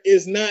Baszler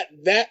is not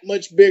that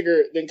much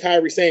bigger than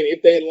Kairi Sane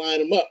if they line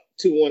them up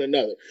to one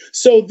another.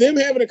 So them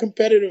having a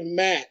competitive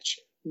match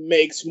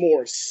makes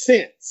more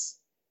sense,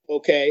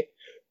 okay?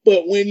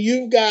 But when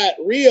you've got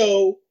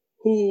Rio,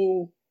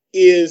 who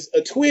is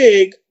a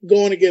twig,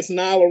 going against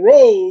Nyla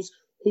Rose,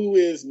 who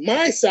is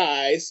my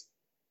size,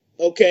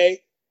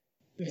 okay,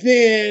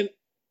 then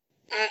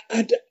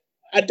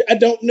I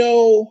don't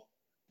know.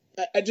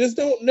 I just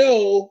don't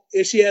know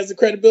if she has the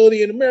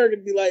credibility in America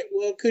to be like,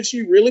 well, could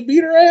she really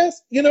beat her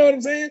ass? You know what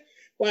I'm saying?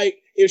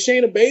 Like, if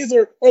Shayna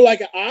Baszler or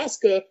like an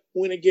Asuka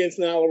went against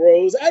Nyla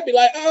Rose, I'd be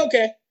like, oh,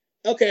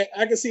 okay,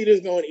 I can see this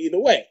going either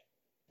way,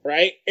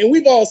 right? And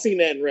we've all seen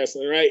that in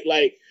wrestling, right?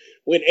 Like,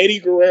 when Eddie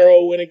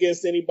Guerrero went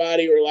against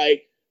anybody, or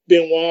like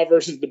Benoit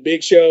versus the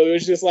Big Show, it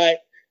was just like,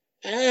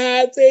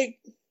 I think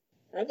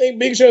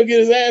Big Show get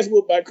his ass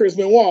whooped by Chris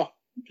Benoit.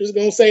 I'm just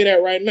gonna say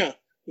that right now.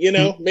 You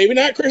know, maybe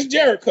not Chris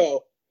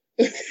Jericho.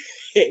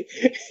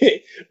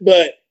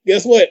 But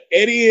guess what?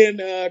 Eddie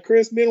and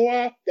Chris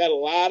Benoit got a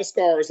lot of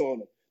scars on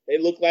them. They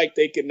look like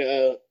they can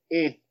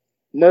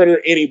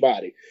murder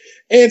anybody.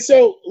 And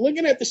so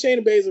looking at the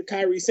Shayna Baszler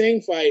Kairi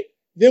Sane fight,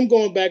 them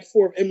going back and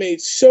forth, it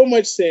made so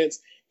much sense.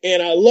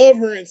 And I love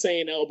her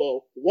insane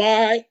elbow.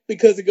 Why?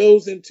 Because it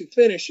goes into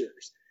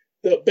finishers.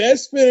 The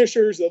best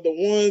finishers are the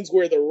ones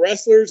where the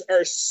wrestlers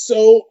are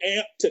so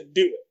amped to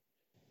do it,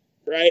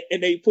 right?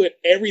 And they put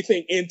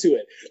everything into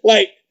it.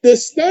 Like, the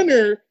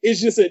stunner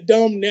is just a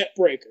dumb net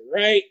breaker,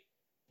 right?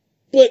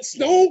 But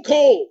Stone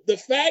Cold, the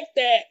fact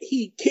that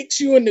he kicks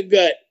you in the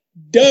gut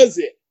does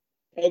it,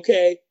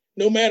 okay?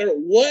 No matter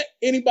what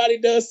anybody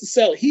does to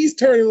sell it, he's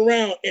turning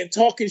around and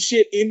talking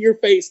shit in your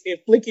face and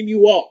flicking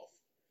you off,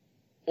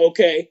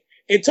 okay?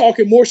 And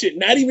talking more shit,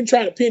 not even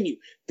trying to pin you.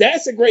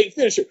 That's a great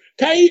finisher.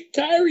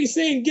 Kairi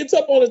Sane gets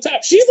up on the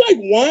top. She's like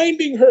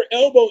winding her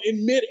elbow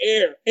in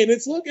midair, and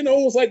it's looking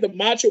almost like the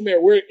Macho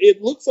Man, where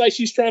it looks like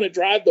she's trying to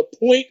drive the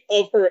point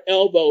of her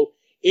elbow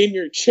in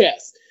your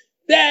chest.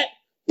 That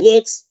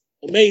looks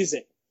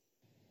amazing.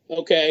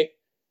 Okay.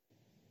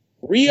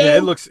 Rio. Yeah,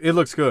 it looks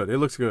good. It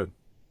looks good.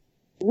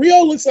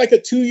 Rio looks like a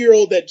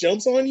 2-year-old that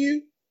jumps on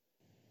you.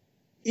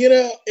 You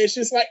know, it's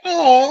just like,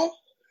 oh,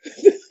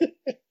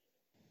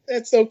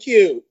 that's so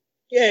cute.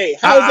 Yay.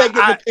 How's that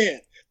get the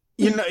pin?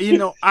 You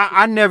know,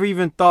 I never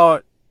even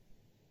thought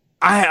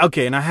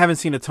and I haven't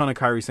seen a ton of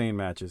Kairi Sane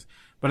matches,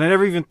 but I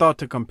never even thought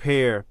to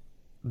compare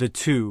the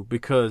two,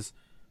 because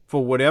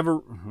for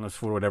whatever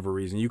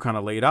reason, you kind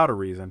of laid out a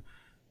reason.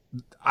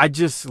 I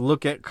just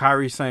look at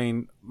Kairi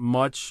Sane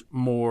much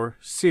more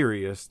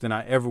serious than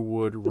I ever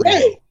would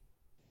Rio.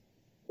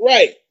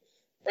 Right.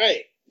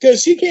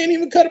 because she can't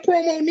even cut a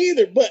promo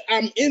neither. But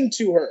I'm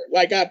into her,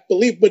 like I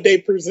believe. But they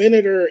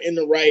presented her in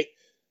the right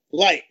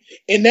light,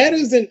 and that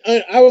is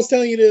I was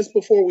telling you this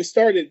before we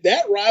started.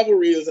 That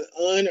rivalry is an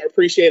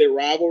unappreciated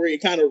rivalry.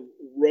 It kind of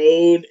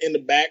rode in the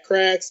back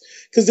cracks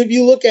because if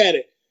you look at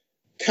it,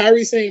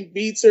 Kairi Sane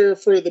beats her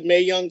for the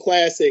Mae Young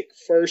Classic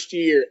first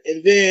year,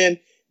 and then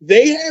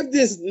they have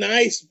this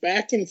nice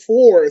back and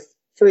forth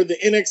for the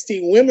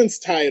NXT Women's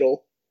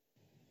title.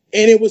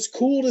 And it was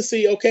cool to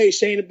see, okay,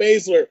 Shayna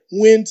Baszler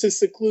went to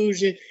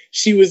seclusion.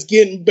 She was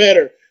getting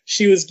better.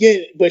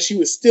 But she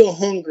was still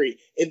hungry.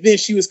 And then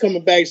she was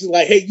coming back. She's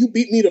like, hey, you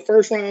beat me the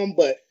first round,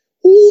 but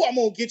I'm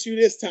going to get you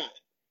this time.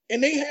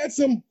 And they had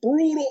some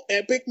brutal,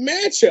 epic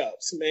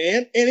matchups,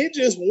 man. And it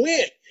just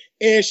went.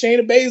 And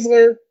Shayna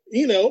Baszler,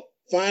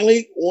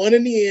 finally won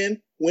in the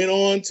end, went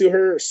on to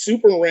her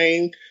super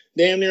reign,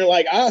 damn near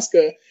like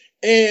Asuka.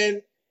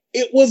 And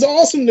it was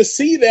awesome to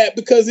see that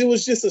because it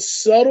was just a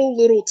subtle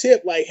little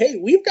tip like, hey,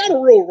 we've got a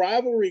real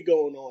rivalry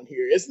going on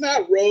here. It's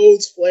not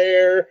Rhodes,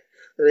 Flair,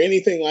 or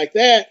anything like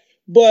that,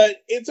 but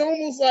it's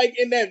almost like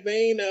in that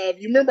vein of,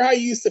 you remember how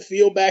you used to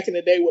feel back in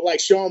the day with like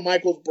Shawn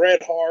Michaels,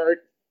 Bret Hart,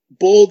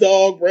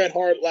 Bulldog, Bret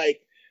Hart,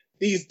 like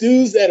these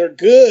dudes that are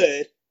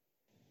good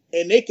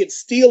and they could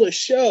steal a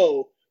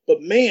show, but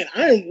man,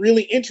 I am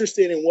really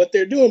interested in what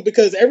they're doing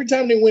because every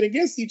time they went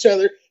against each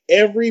other,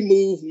 every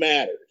move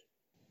mattered.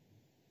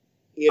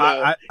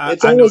 I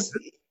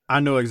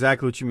know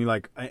exactly what you mean.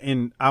 Like,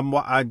 and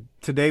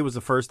today was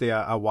the first day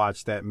I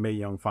watched that Mae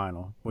Young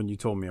final when you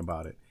told me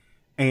about it,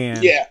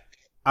 and yeah,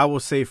 I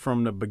will say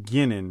from the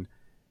beginning,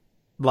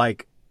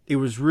 like it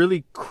was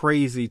really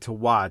crazy to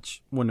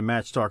watch when the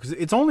match started because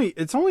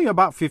it's only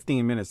about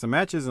 15 minutes. The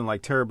match isn't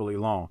like terribly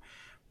long,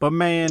 but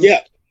man,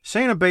 yeah,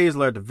 Shayna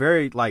Baszler at the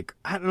very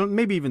I don't know,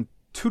 maybe even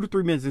 2 to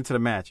 3 minutes into the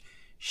match,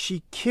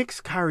 she kicks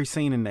Kairi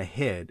Sane in the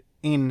head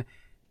and.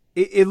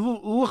 It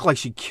looked like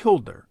she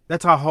killed her.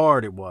 That's how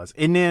hard it was.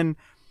 And then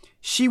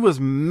she was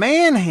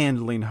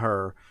manhandling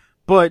her,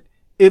 but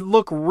it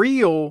looked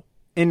real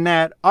in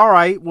that, all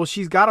right, well,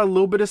 she's got a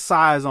little bit of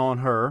size on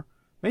her.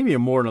 Maybe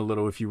more than a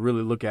little if you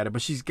really look at it,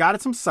 but she's got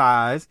some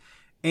size,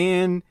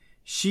 and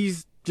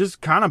she's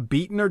just kind of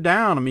beating her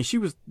down. I mean, she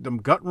was them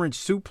gut-wrench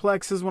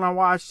suplexes when I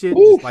watched it.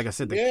 Just, like I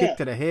said, the kick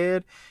to the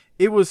head.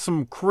 It was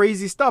some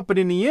crazy stuff. But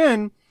in the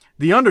end,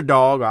 the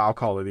underdog, I'll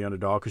call her the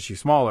underdog because she's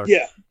smaller,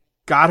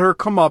 got her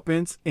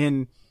comeuppance,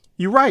 and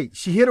you're right.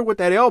 She hit her with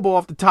that elbow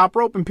off the top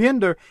rope and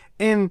pinned her,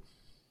 and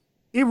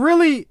it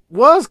really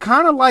was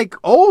kind of like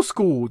old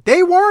school.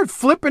 They weren't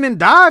flipping and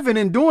diving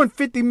and doing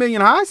 50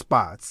 million high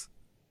spots.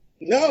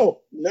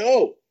 No.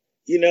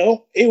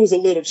 It was a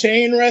little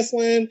chain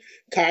wrestling.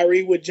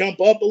 Kairi would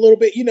jump up a little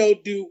bit,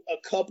 do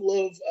a couple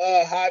of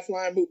high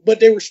flying moves,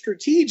 but they were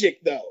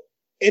strategic though,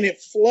 and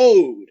it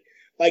flowed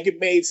like it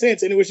made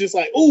sense, and it was just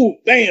like, ooh,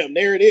 bam,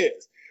 there it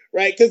is.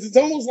 Right? Because it's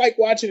almost like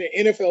watching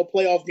an NFL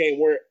playoff game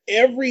where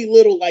every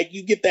little,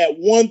 you get that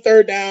 1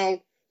 third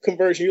down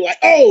conversion. You're like,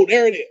 oh,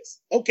 there it is.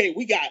 Okay,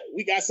 we got it.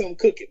 We got something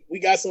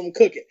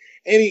cooking.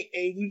 And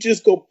you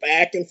just go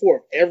back and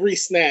forth. Every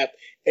snap,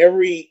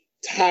 every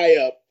tie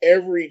up,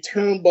 every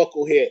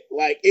turnbuckle hit.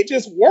 It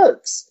just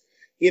works.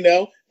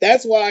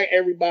 That's why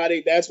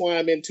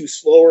I'm into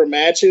slower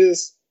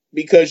matches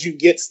because you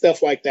get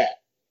stuff like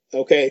that.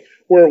 Okay?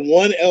 Where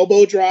one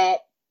elbow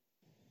drop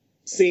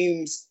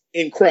seems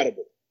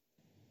incredible.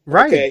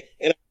 Right. Okay.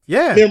 And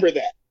I remember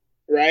that.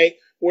 Right.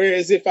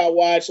 Whereas if I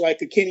watch a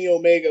Kenny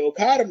Omega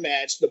Okada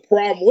match, the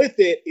problem with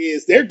it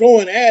is they're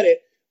going at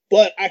it,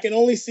 but I can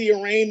only see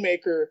a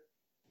Rainmaker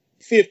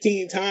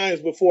 15 times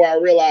before I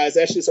realize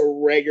that's just a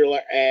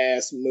regular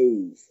ass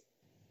move.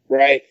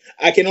 Right.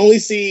 I can only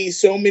see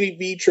so many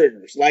V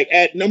triggers.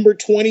 At number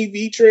 20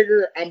 V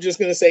trigger, I'm just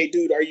going to say,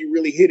 dude, are you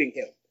really hitting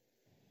him?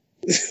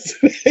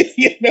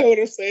 You know what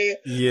I'm saying?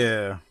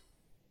 Yeah.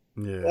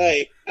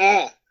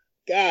 Yeah.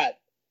 God.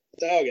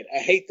 Dog it. I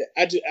hate that.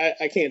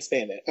 I can't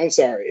stand that. I'm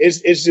sorry.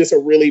 It's just a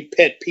really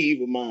pet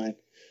peeve of mine.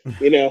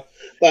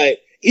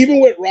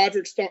 Even with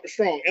Roderick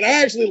Strong, and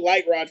I actually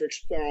like Roderick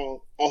Strong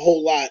a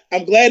whole lot.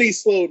 I'm glad he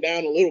slowed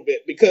down a little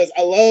bit because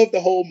I love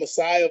the whole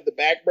Messiah of the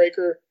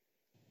Backbreaker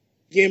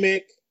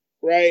gimmick,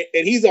 right?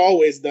 And he's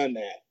always done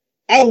that.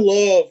 I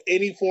love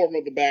any form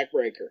of the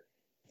Backbreaker.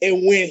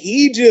 And when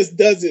he just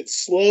does it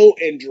slow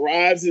and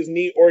drives his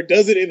knee or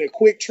does it in a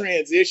quick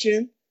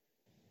transition,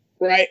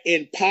 right,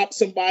 and pop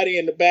somebody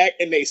in the back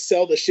and they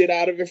sell the shit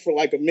out of it for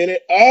a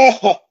minute.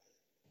 Oh,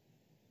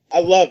 I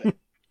love it.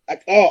 I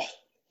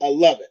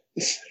love it.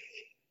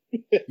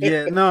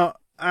 Yeah, no,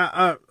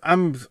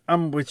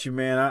 I'm with you,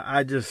 man.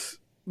 I just,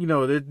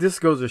 this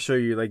goes to show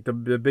you,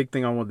 the big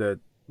thing I wanted to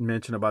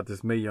mention about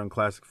this Mae Young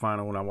Classic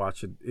final when I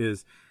watch it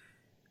is,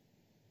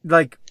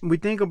 we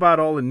think about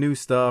all the new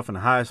stuff and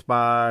high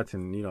spots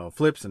and,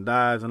 flips and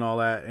dives and all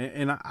that.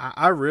 And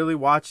I really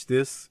watched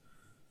this.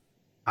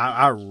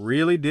 I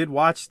really did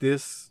watch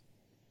this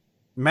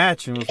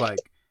match and was like,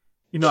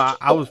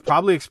 I was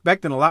probably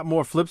expecting a lot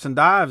more flips and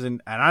dives,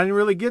 and I didn't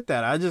really get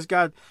that. I just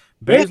got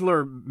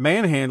Baszler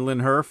manhandling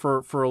her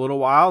for a little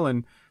while,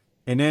 and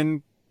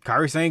then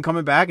Kairi Sane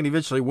coming back and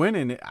eventually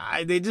winning.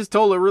 They just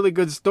told a really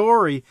good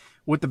story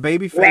with the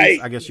babyface, Right.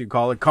 I guess you'd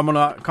call it, coming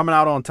out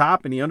on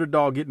top and the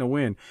underdog getting a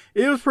win.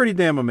 It was pretty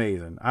damn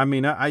amazing. I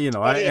mean, I didn't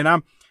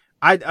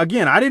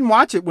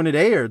watch it when it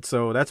aired,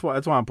 so that's why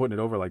I'm putting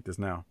it over like this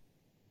now.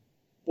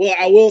 Well,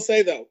 I will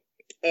say though,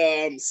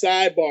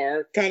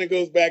 sidebar kind of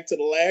goes back to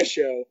the last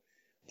show.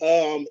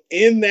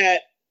 In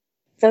that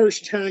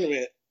first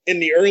tournament in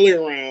the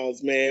earlier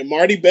rounds, man,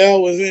 Marty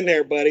Bell was in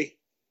there, buddy.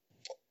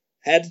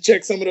 Had to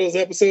check some of those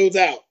episodes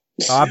out.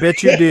 I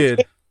bet you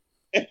did.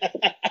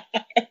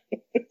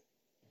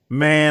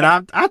 Man,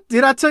 I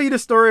did I tell you the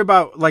story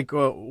about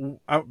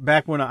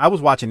back when I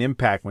was watching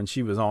Impact when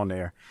she was on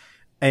there,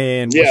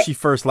 and when she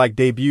first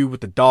debuted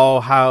with the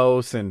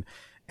Dollhouse,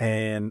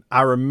 and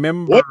I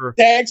remember what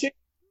tag chick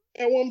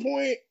at one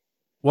point.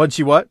 Wasn't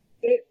she what?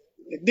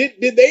 Did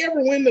they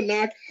ever win the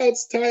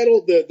Knockouts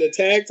title, the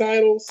tag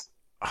titles?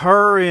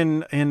 Her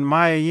and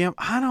Maya Yim,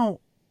 I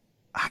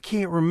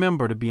can't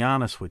remember, to be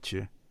honest with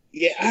you.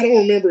 Yeah, I don't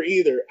remember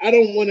either. I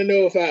don't want to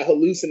know if I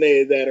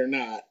hallucinated that or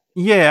not.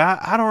 Yeah,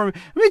 I don't remember.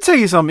 Let me tell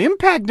you something.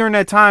 Impact during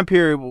that time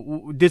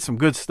period did some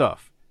good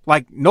stuff.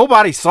 Like,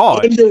 nobody saw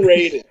it.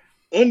 Underrated.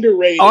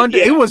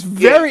 It was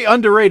very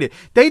underrated.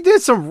 They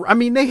did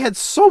they had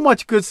so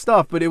much good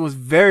stuff, but it was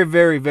very,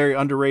 very, very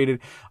underrated.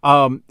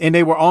 And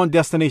they were on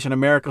Destination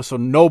America, so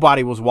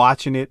nobody was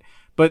watching it.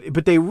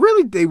 But they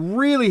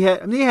really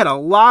had a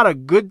lot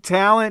of good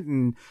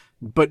talent,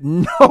 but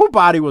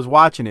nobody was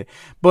watching it.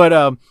 But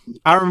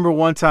I remember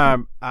one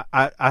time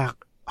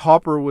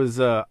Harper was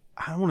I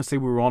want to say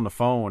we were on the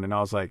phone, and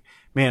I was like,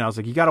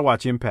 you got to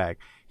watch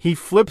Impact. He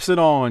flips it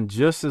on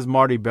just as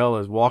Marty Bell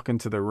is walking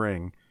to the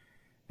ring.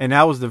 And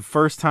that was the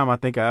first time I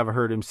think I ever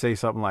heard him say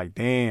something like,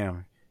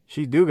 damn,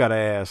 she do got an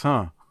ass,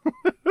 huh?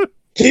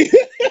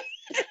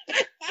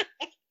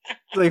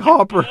 Like,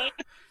 Harper.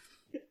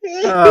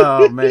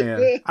 Oh,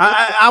 man.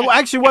 I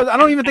actually was. I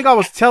don't even think I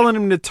was telling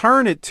him to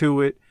turn it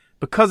to it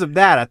because of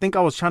that. I think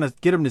I was trying to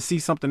get him to see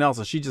something else,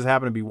 and she just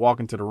happened to be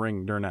walking to the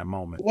ring during that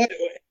moment. What?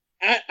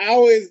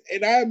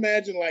 I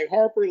imagine like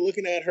Harper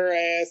looking at her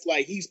ass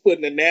like he's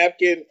putting a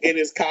napkin in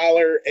his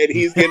collar and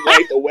he's getting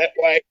like the wet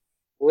wipe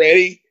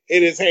ready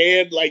in his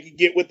hand, like you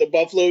get with the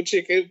buffalo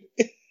chicken.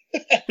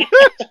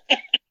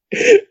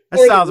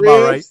 That sounds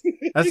about right.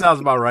 That sounds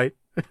about right.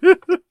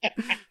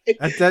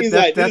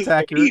 That's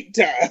accurate.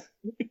 Time.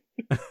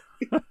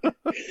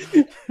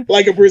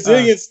 Like a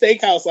Brazilian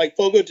steakhouse, like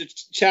Fogo de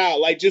Chao,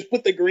 like just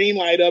put the green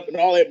light up and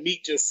all that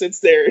meat just sits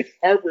there. And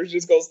Harper's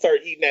just gonna start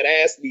eating that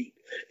ass meat.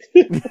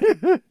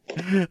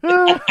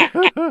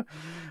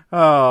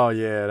 Oh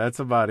yeah, that's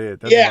about it.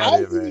 I'll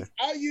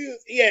use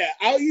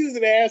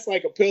an ass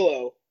like a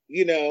pillow,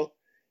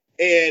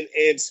 and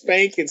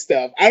spank and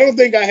stuff. I don't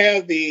think I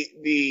have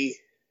the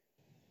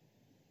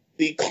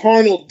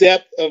carnal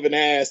depth of an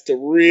ass to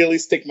really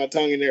stick my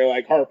tongue in there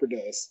like Harper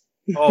does.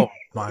 Oh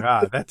my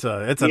God, it's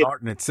an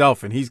art in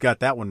itself, and he's got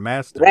that one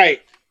mastered.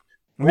 Right.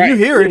 When you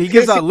hear it, he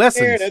gives out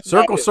lessons.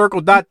 Circle,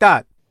 circle, dot,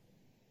 dot.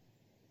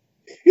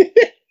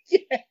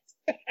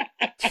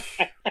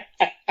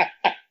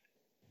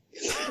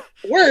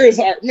 Where is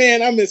Hart?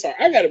 Man, I miss Hart.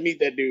 I got to meet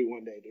that dude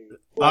one day, dude.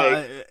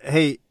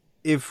 Hey,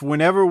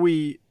 whenever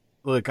we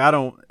look, I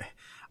don't.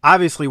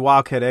 Obviously,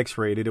 Wildcat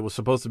X-rated. It was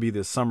supposed to be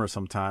this summer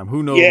sometime.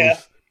 Who knows? Yeah.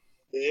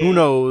 Who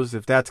knows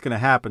if that's going to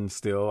happen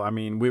still? I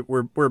mean,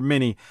 we're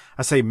many.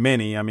 I say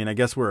many. I mean, I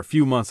guess we're a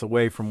few months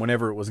away from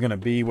whenever it was going to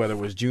be, whether it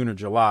was June or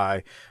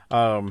July.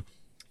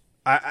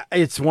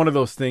 It's one of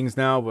those things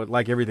now, but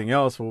like everything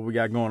else, what we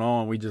got going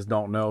on, we just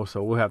don't know.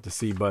 So we'll have to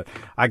see. But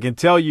I can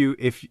tell you,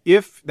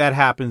 if that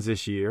happens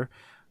this year,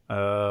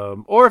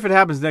 or if it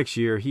happens next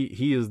year,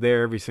 he is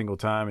there every single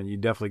time, and you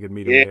definitely could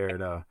meet him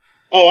there.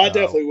 I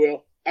definitely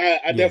will.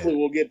 I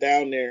definitely will get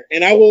down there.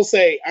 And I will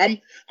say,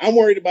 I'm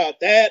worried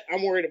about that.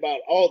 I'm worried about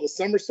all the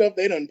summer stuff.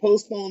 They done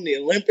postponed the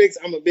Olympics.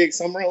 I'm a big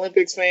Summer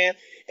Olympics fan.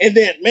 And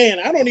then, man,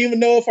 I don't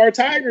even know if our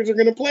Tigers are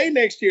going to play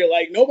next year.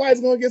 Like,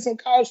 nobody's going to get some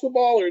college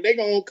football, or they're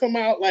going to come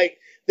out like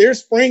their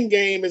spring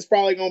game is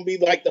probably going to be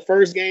like the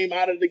first game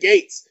out of the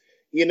gates,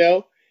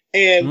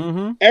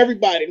 And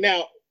everybody.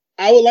 Now,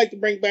 I would like to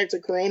bring back to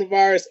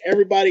coronavirus.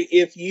 Everybody,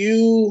 if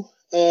you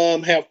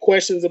have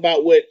questions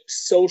about what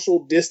social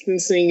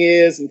distancing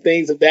is and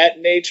things of that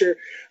nature,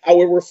 I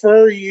would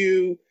refer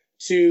you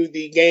to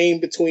the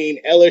game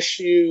between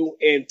LSU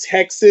and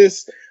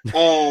Texas.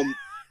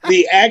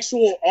 The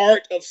actual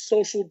art of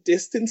social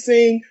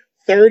distancing,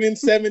 3rd and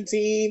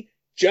 17,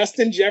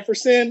 Justin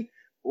Jefferson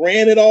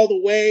ran it all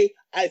the way.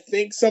 I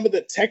think some of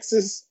the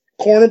Texas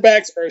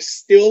cornerbacks are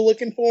still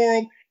looking for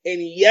him. And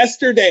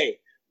yesterday,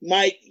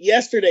 Mike,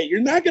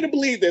 you're not going to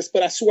believe this,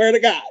 but I swear to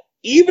God,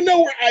 even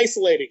though we're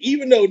isolated,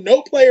 even though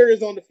no player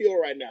is on the field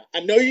right now,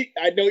 I know you're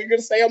going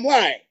to say I'm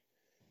lying,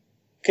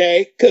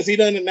 okay? Because he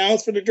done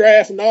announced for the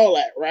draft and all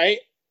that, right?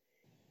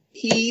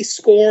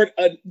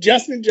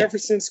 Justin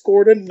Jefferson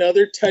scored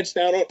another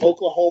touchdown on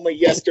Oklahoma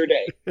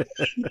yesterday.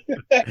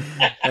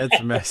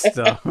 That's messed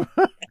up.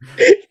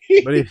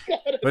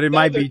 but it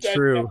might be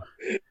true.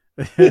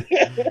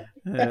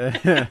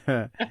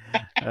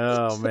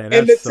 Oh man,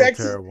 And that's the so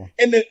Texas terrible.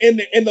 and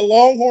the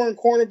Longhorn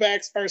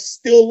cornerbacks are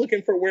still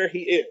looking for where he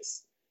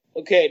is.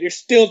 Okay, they're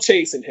still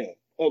chasing him.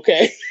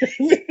 Okay.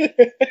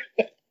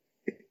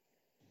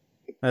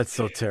 That's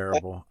so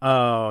terrible.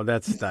 Oh,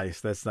 that's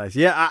nice. That's nice.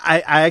 Yeah,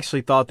 I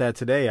actually thought that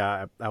today.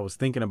 I was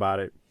thinking about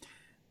it.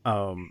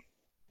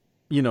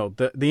 You know,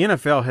 the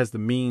NFL has the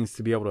means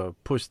to be able to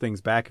push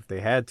things back if they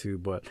had to,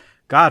 but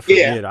God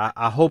forbid.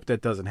 I hope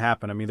that doesn't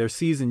happen. I mean, their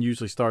season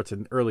usually starts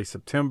in early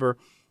September,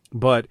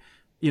 but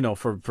you know,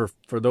 for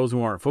those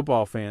who aren't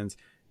football fans,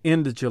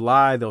 end of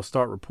July they'll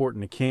start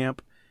reporting to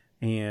camp,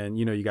 and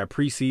you know, you got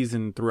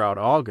preseason throughout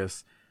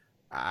August.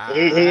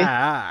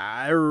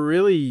 I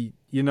really,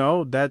 you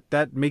know,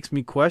 that makes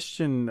me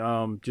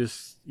question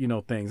just, you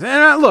know, things.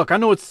 And look, I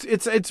know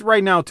it's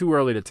right now too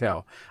early to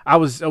tell. I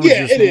was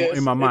just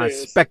in my mind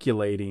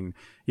speculating,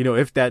 you know,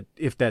 if that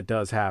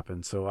does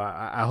happen. So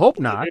I hope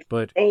not,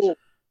 but oh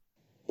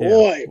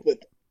boy,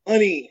 but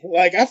money.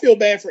 Like, I feel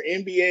bad for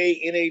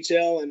NBA,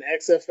 NHL, and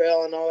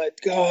XFL and all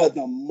that. God,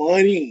 the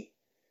money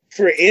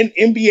for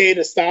NBA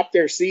to stop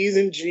their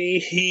season.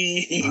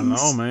 Jeez. I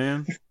know,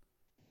 man.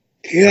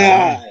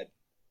 God.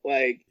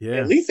 Like,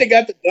 at least they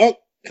got the dunk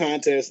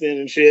contest in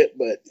and shit,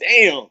 but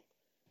damn.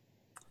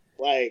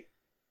 Like,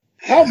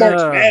 how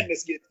March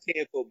Madness gets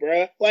canceled,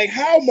 bruh? Like,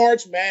 how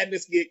March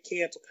Madness get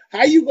canceled?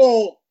 How you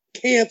gonna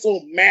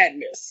cancel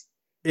madness?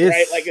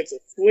 Right? Like, it's a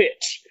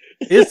switch.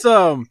 It's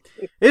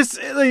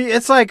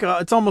like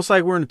it's almost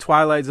like we're in the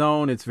Twilight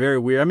Zone. It's very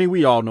weird. I mean,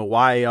 we all know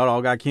why it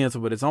all got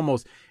canceled, but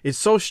it's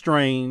so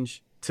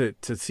strange to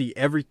see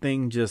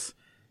everything just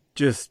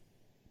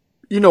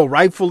you know,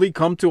 rightfully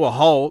come to a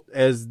halt,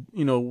 as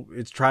you know,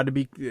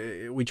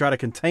 we try to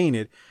contain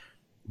it,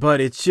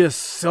 but it's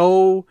just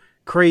so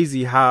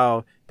crazy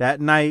how that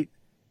night,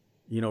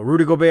 you know,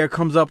 Rudy Gobert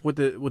comes up with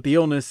the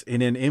illness,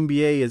 and then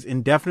NBA is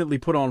indefinitely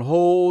put on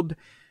hold.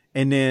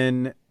 And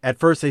then at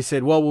first they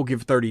said, well, we'll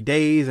give 30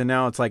 days. And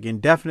now it's like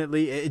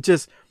indefinitely. It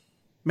just,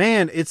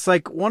 man, it's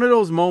like one of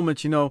those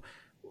moments, you know,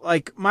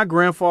 like my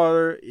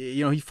grandfather,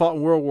 you know, he fought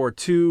in World War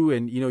II,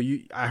 and, you know,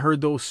 I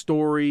heard those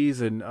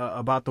stories and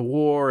about the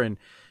war, and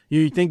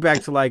you think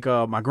back to like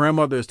my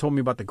grandmother has told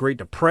me about the Great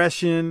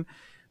Depression,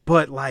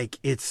 but like,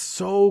 it's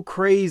so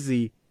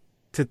crazy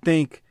to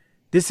think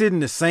this isn't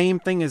the same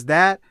thing as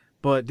that,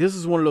 but this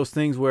is one of those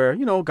things where,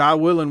 you know,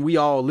 God willing, we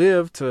all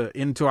live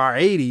into our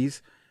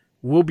 80s.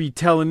 We'll be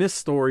telling this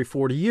story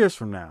 40 years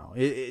from now.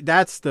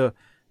 That's the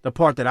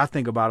part that I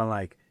think about. I'm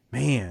like,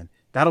 man,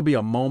 that'll be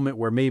a moment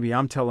where maybe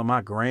I'm telling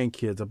my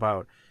grandkids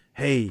about,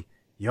 hey,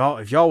 y'all,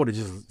 if y'all would have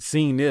just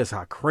seen this,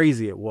 how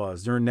crazy it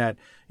was during that,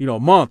 you know,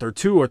 month or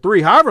 2 or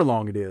 3, however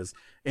long it is,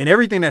 and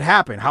everything that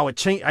happened, how it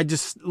changed. I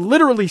just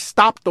literally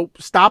stopped the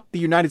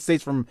United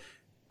States from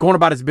going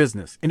about its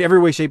business in every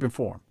way, shape, and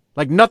form.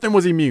 Like, nothing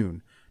was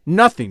immune.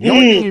 Nothing. The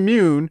only thing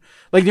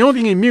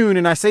immune,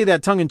 and I say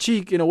that tongue in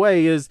cheek in a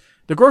way, is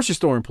the grocery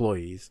store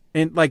employees,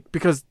 and like,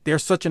 because they're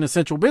such an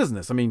essential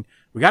business. I mean,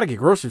 we got to get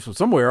groceries from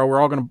somewhere or we're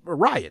all going to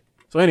riot.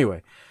 So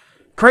anyway,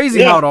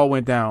 crazy how it all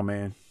went down,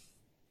 man.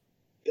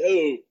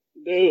 Dude,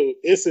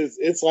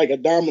 it's like a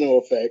domino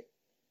effect.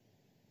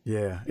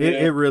 Yeah,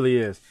 it really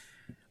is.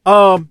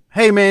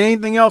 Hey man,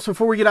 anything else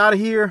before we get out of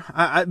here?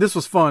 This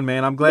was fun,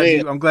 man. I'm glad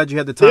you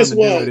had the time to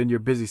do it in your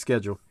busy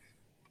schedule.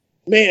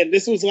 Man,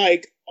 this was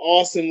like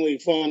awesomely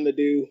fun to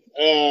do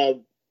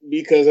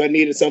because I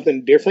needed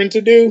something different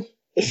to do.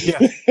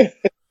 Yeah.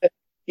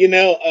 You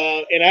know,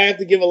 and I have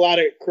to give a lot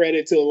of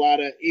credit to a lot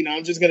of, you know,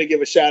 I'm just going to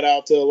give a shout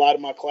out to a lot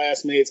of my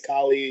classmates,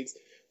 colleagues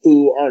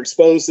who are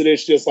exposed to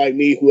this just like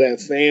me, who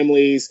have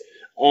families,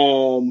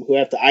 who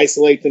have to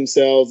isolate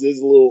themselves. There's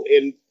a little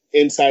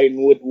insight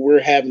in what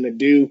we're having to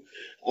do.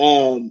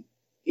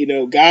 You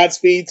know,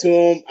 Godspeed to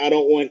them. I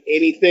don't want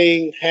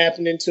anything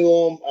happening to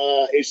them.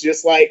 It's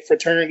just like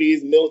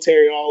fraternities,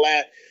 military, all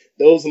that.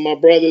 Those are my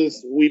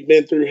brothers. We've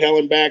been through hell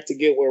and back to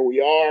get where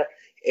we are.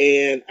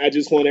 And I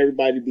just want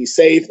everybody to be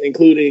safe,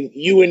 including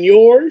you and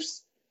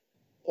yours.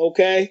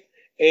 Okay.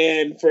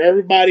 And for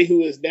everybody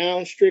who is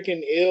down,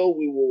 stricken, ill,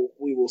 we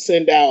will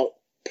send out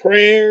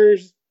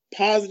prayers,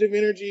 positive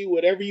energy,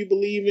 whatever you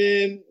believe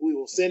in. We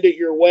will send it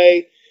your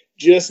way.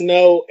 Just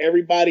know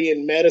everybody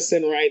in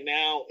medicine right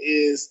now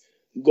is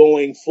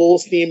going full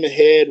steam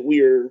ahead.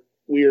 We are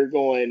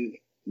going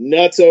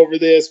nuts over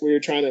this. We are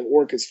trying to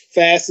work as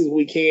fast as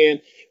we can,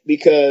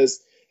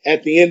 because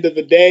at the end of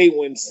the day,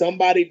 when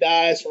somebody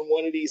dies from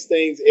one of these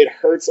things, it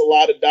hurts a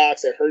lot of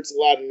docs. It hurts a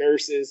lot of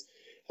nurses.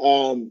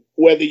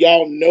 Whether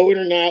y'all know it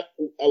or not,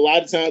 a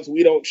lot of times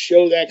we don't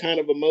show that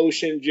kind of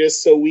emotion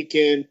just so we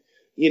can,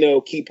 you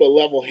know, keep a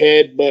level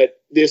head.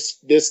 But this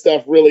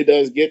stuff really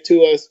does get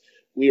to us.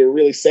 We are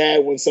really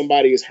sad when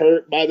somebody is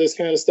hurt by this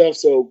kind of stuff.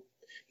 So,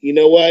 you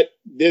know what?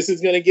 This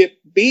is going to get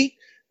beat.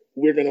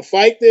 We're going to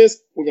fight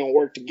this. We're going to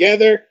work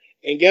together.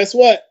 And guess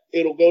what?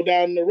 It'll go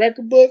down in the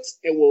record books,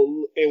 and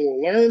we'll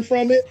learn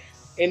from it.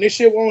 And this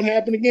shit won't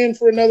happen again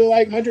for another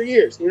 100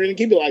 years. We're going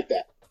to keep it like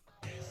that.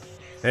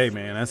 Hey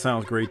man, that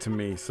sounds great to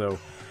me. So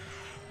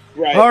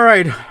Right.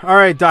 All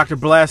right, Dr.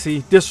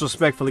 Blassie,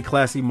 disrespectfully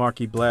classy,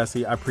 Marky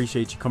Blassie. I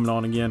appreciate you coming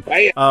on again.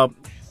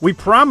 We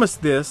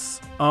promised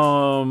this.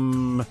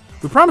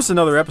 We promised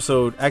another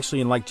episode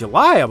actually in like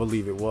July, I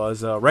believe it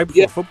was, right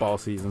before football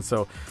season.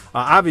 So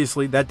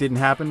obviously that didn't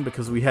happen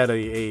because we had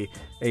a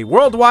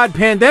worldwide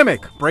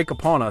pandemic break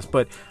upon us.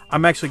 But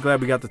I'm actually glad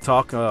we got to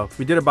talk.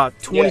 We did about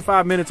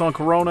 25 minutes on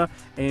Corona,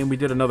 and we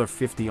did another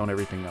 50 on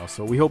everything else.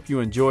 So we hope you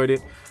enjoyed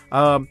it.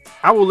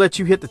 I will let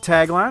you hit the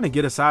tagline and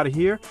get us out of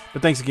here.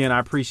 But thanks again. I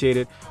appreciate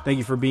it. Thank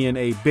you for being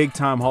a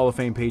big-time Hall of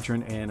Fame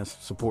patron and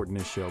supporting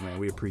this show, man.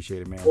 We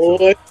appreciate it, man.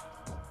 Boy,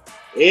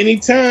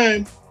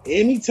 anytime,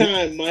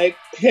 Mike.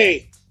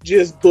 Hey,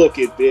 just book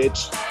it,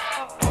 bitch.